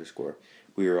ActiveGeek_.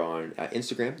 We are on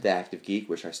Instagram, The Active Geek,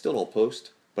 which I still don't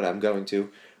post, but I'm going to.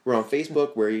 We're on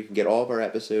Facebook, where you can get all of our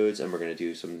episodes, and we're going to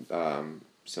do some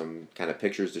kind of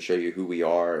pictures to show you who we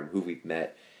are and who we've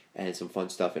met, and some fun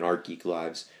stuff in our geek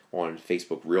lives on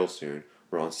Facebook real soon.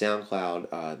 We're on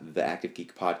SoundCloud, The Active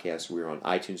Geek Podcast. We're on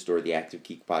iTunes Store, The Active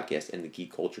Geek Podcast, and the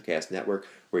Geek Culture Cast Network,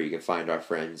 where you can find our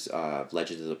friends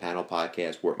Legends of the Panel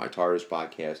Podcast, Warp My Tars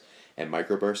Podcast, and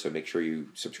Microburst. So make sure you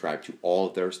subscribe to all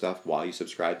of their stuff while you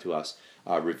subscribe to us.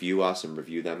 Review us and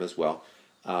review them as well.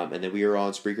 And then we are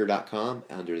on Spreaker.com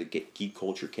under the Geek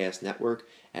Culture Cast Network,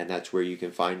 and that's where you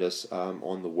can find us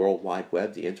on the World Wide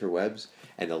Web, the interwebs.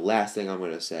 And the last thing I'm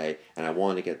going to say, and I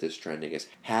want to get this trending, is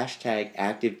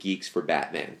 #ActiveGeeks for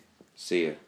Batman. See ya.